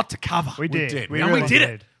had a 20. lot to cover. We did. did. We And really we did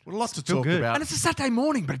it. Well, lots to Feel talk good. about. And it's a Saturday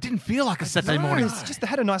morning, but it didn't feel like a Saturday No, morning it's just they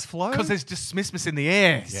had a nice flow. because there's dismissmas in the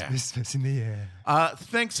air. Yeah. Christmas in the air.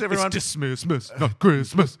 Thanks, It's everyone. dismissmas, not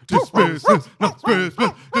Christmas. Dismissmas, not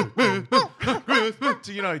Christmas.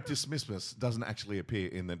 Do you know Dismissmas doesn't actually appear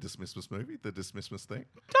in the Dismissmas movie, the Dismissmas thing?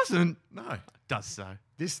 Doesn't. No. Does so.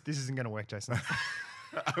 This isn't going to work, Jason.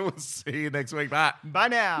 I will see you next week. Bye. Bye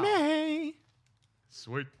now.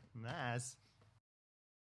 Sweet. Nice.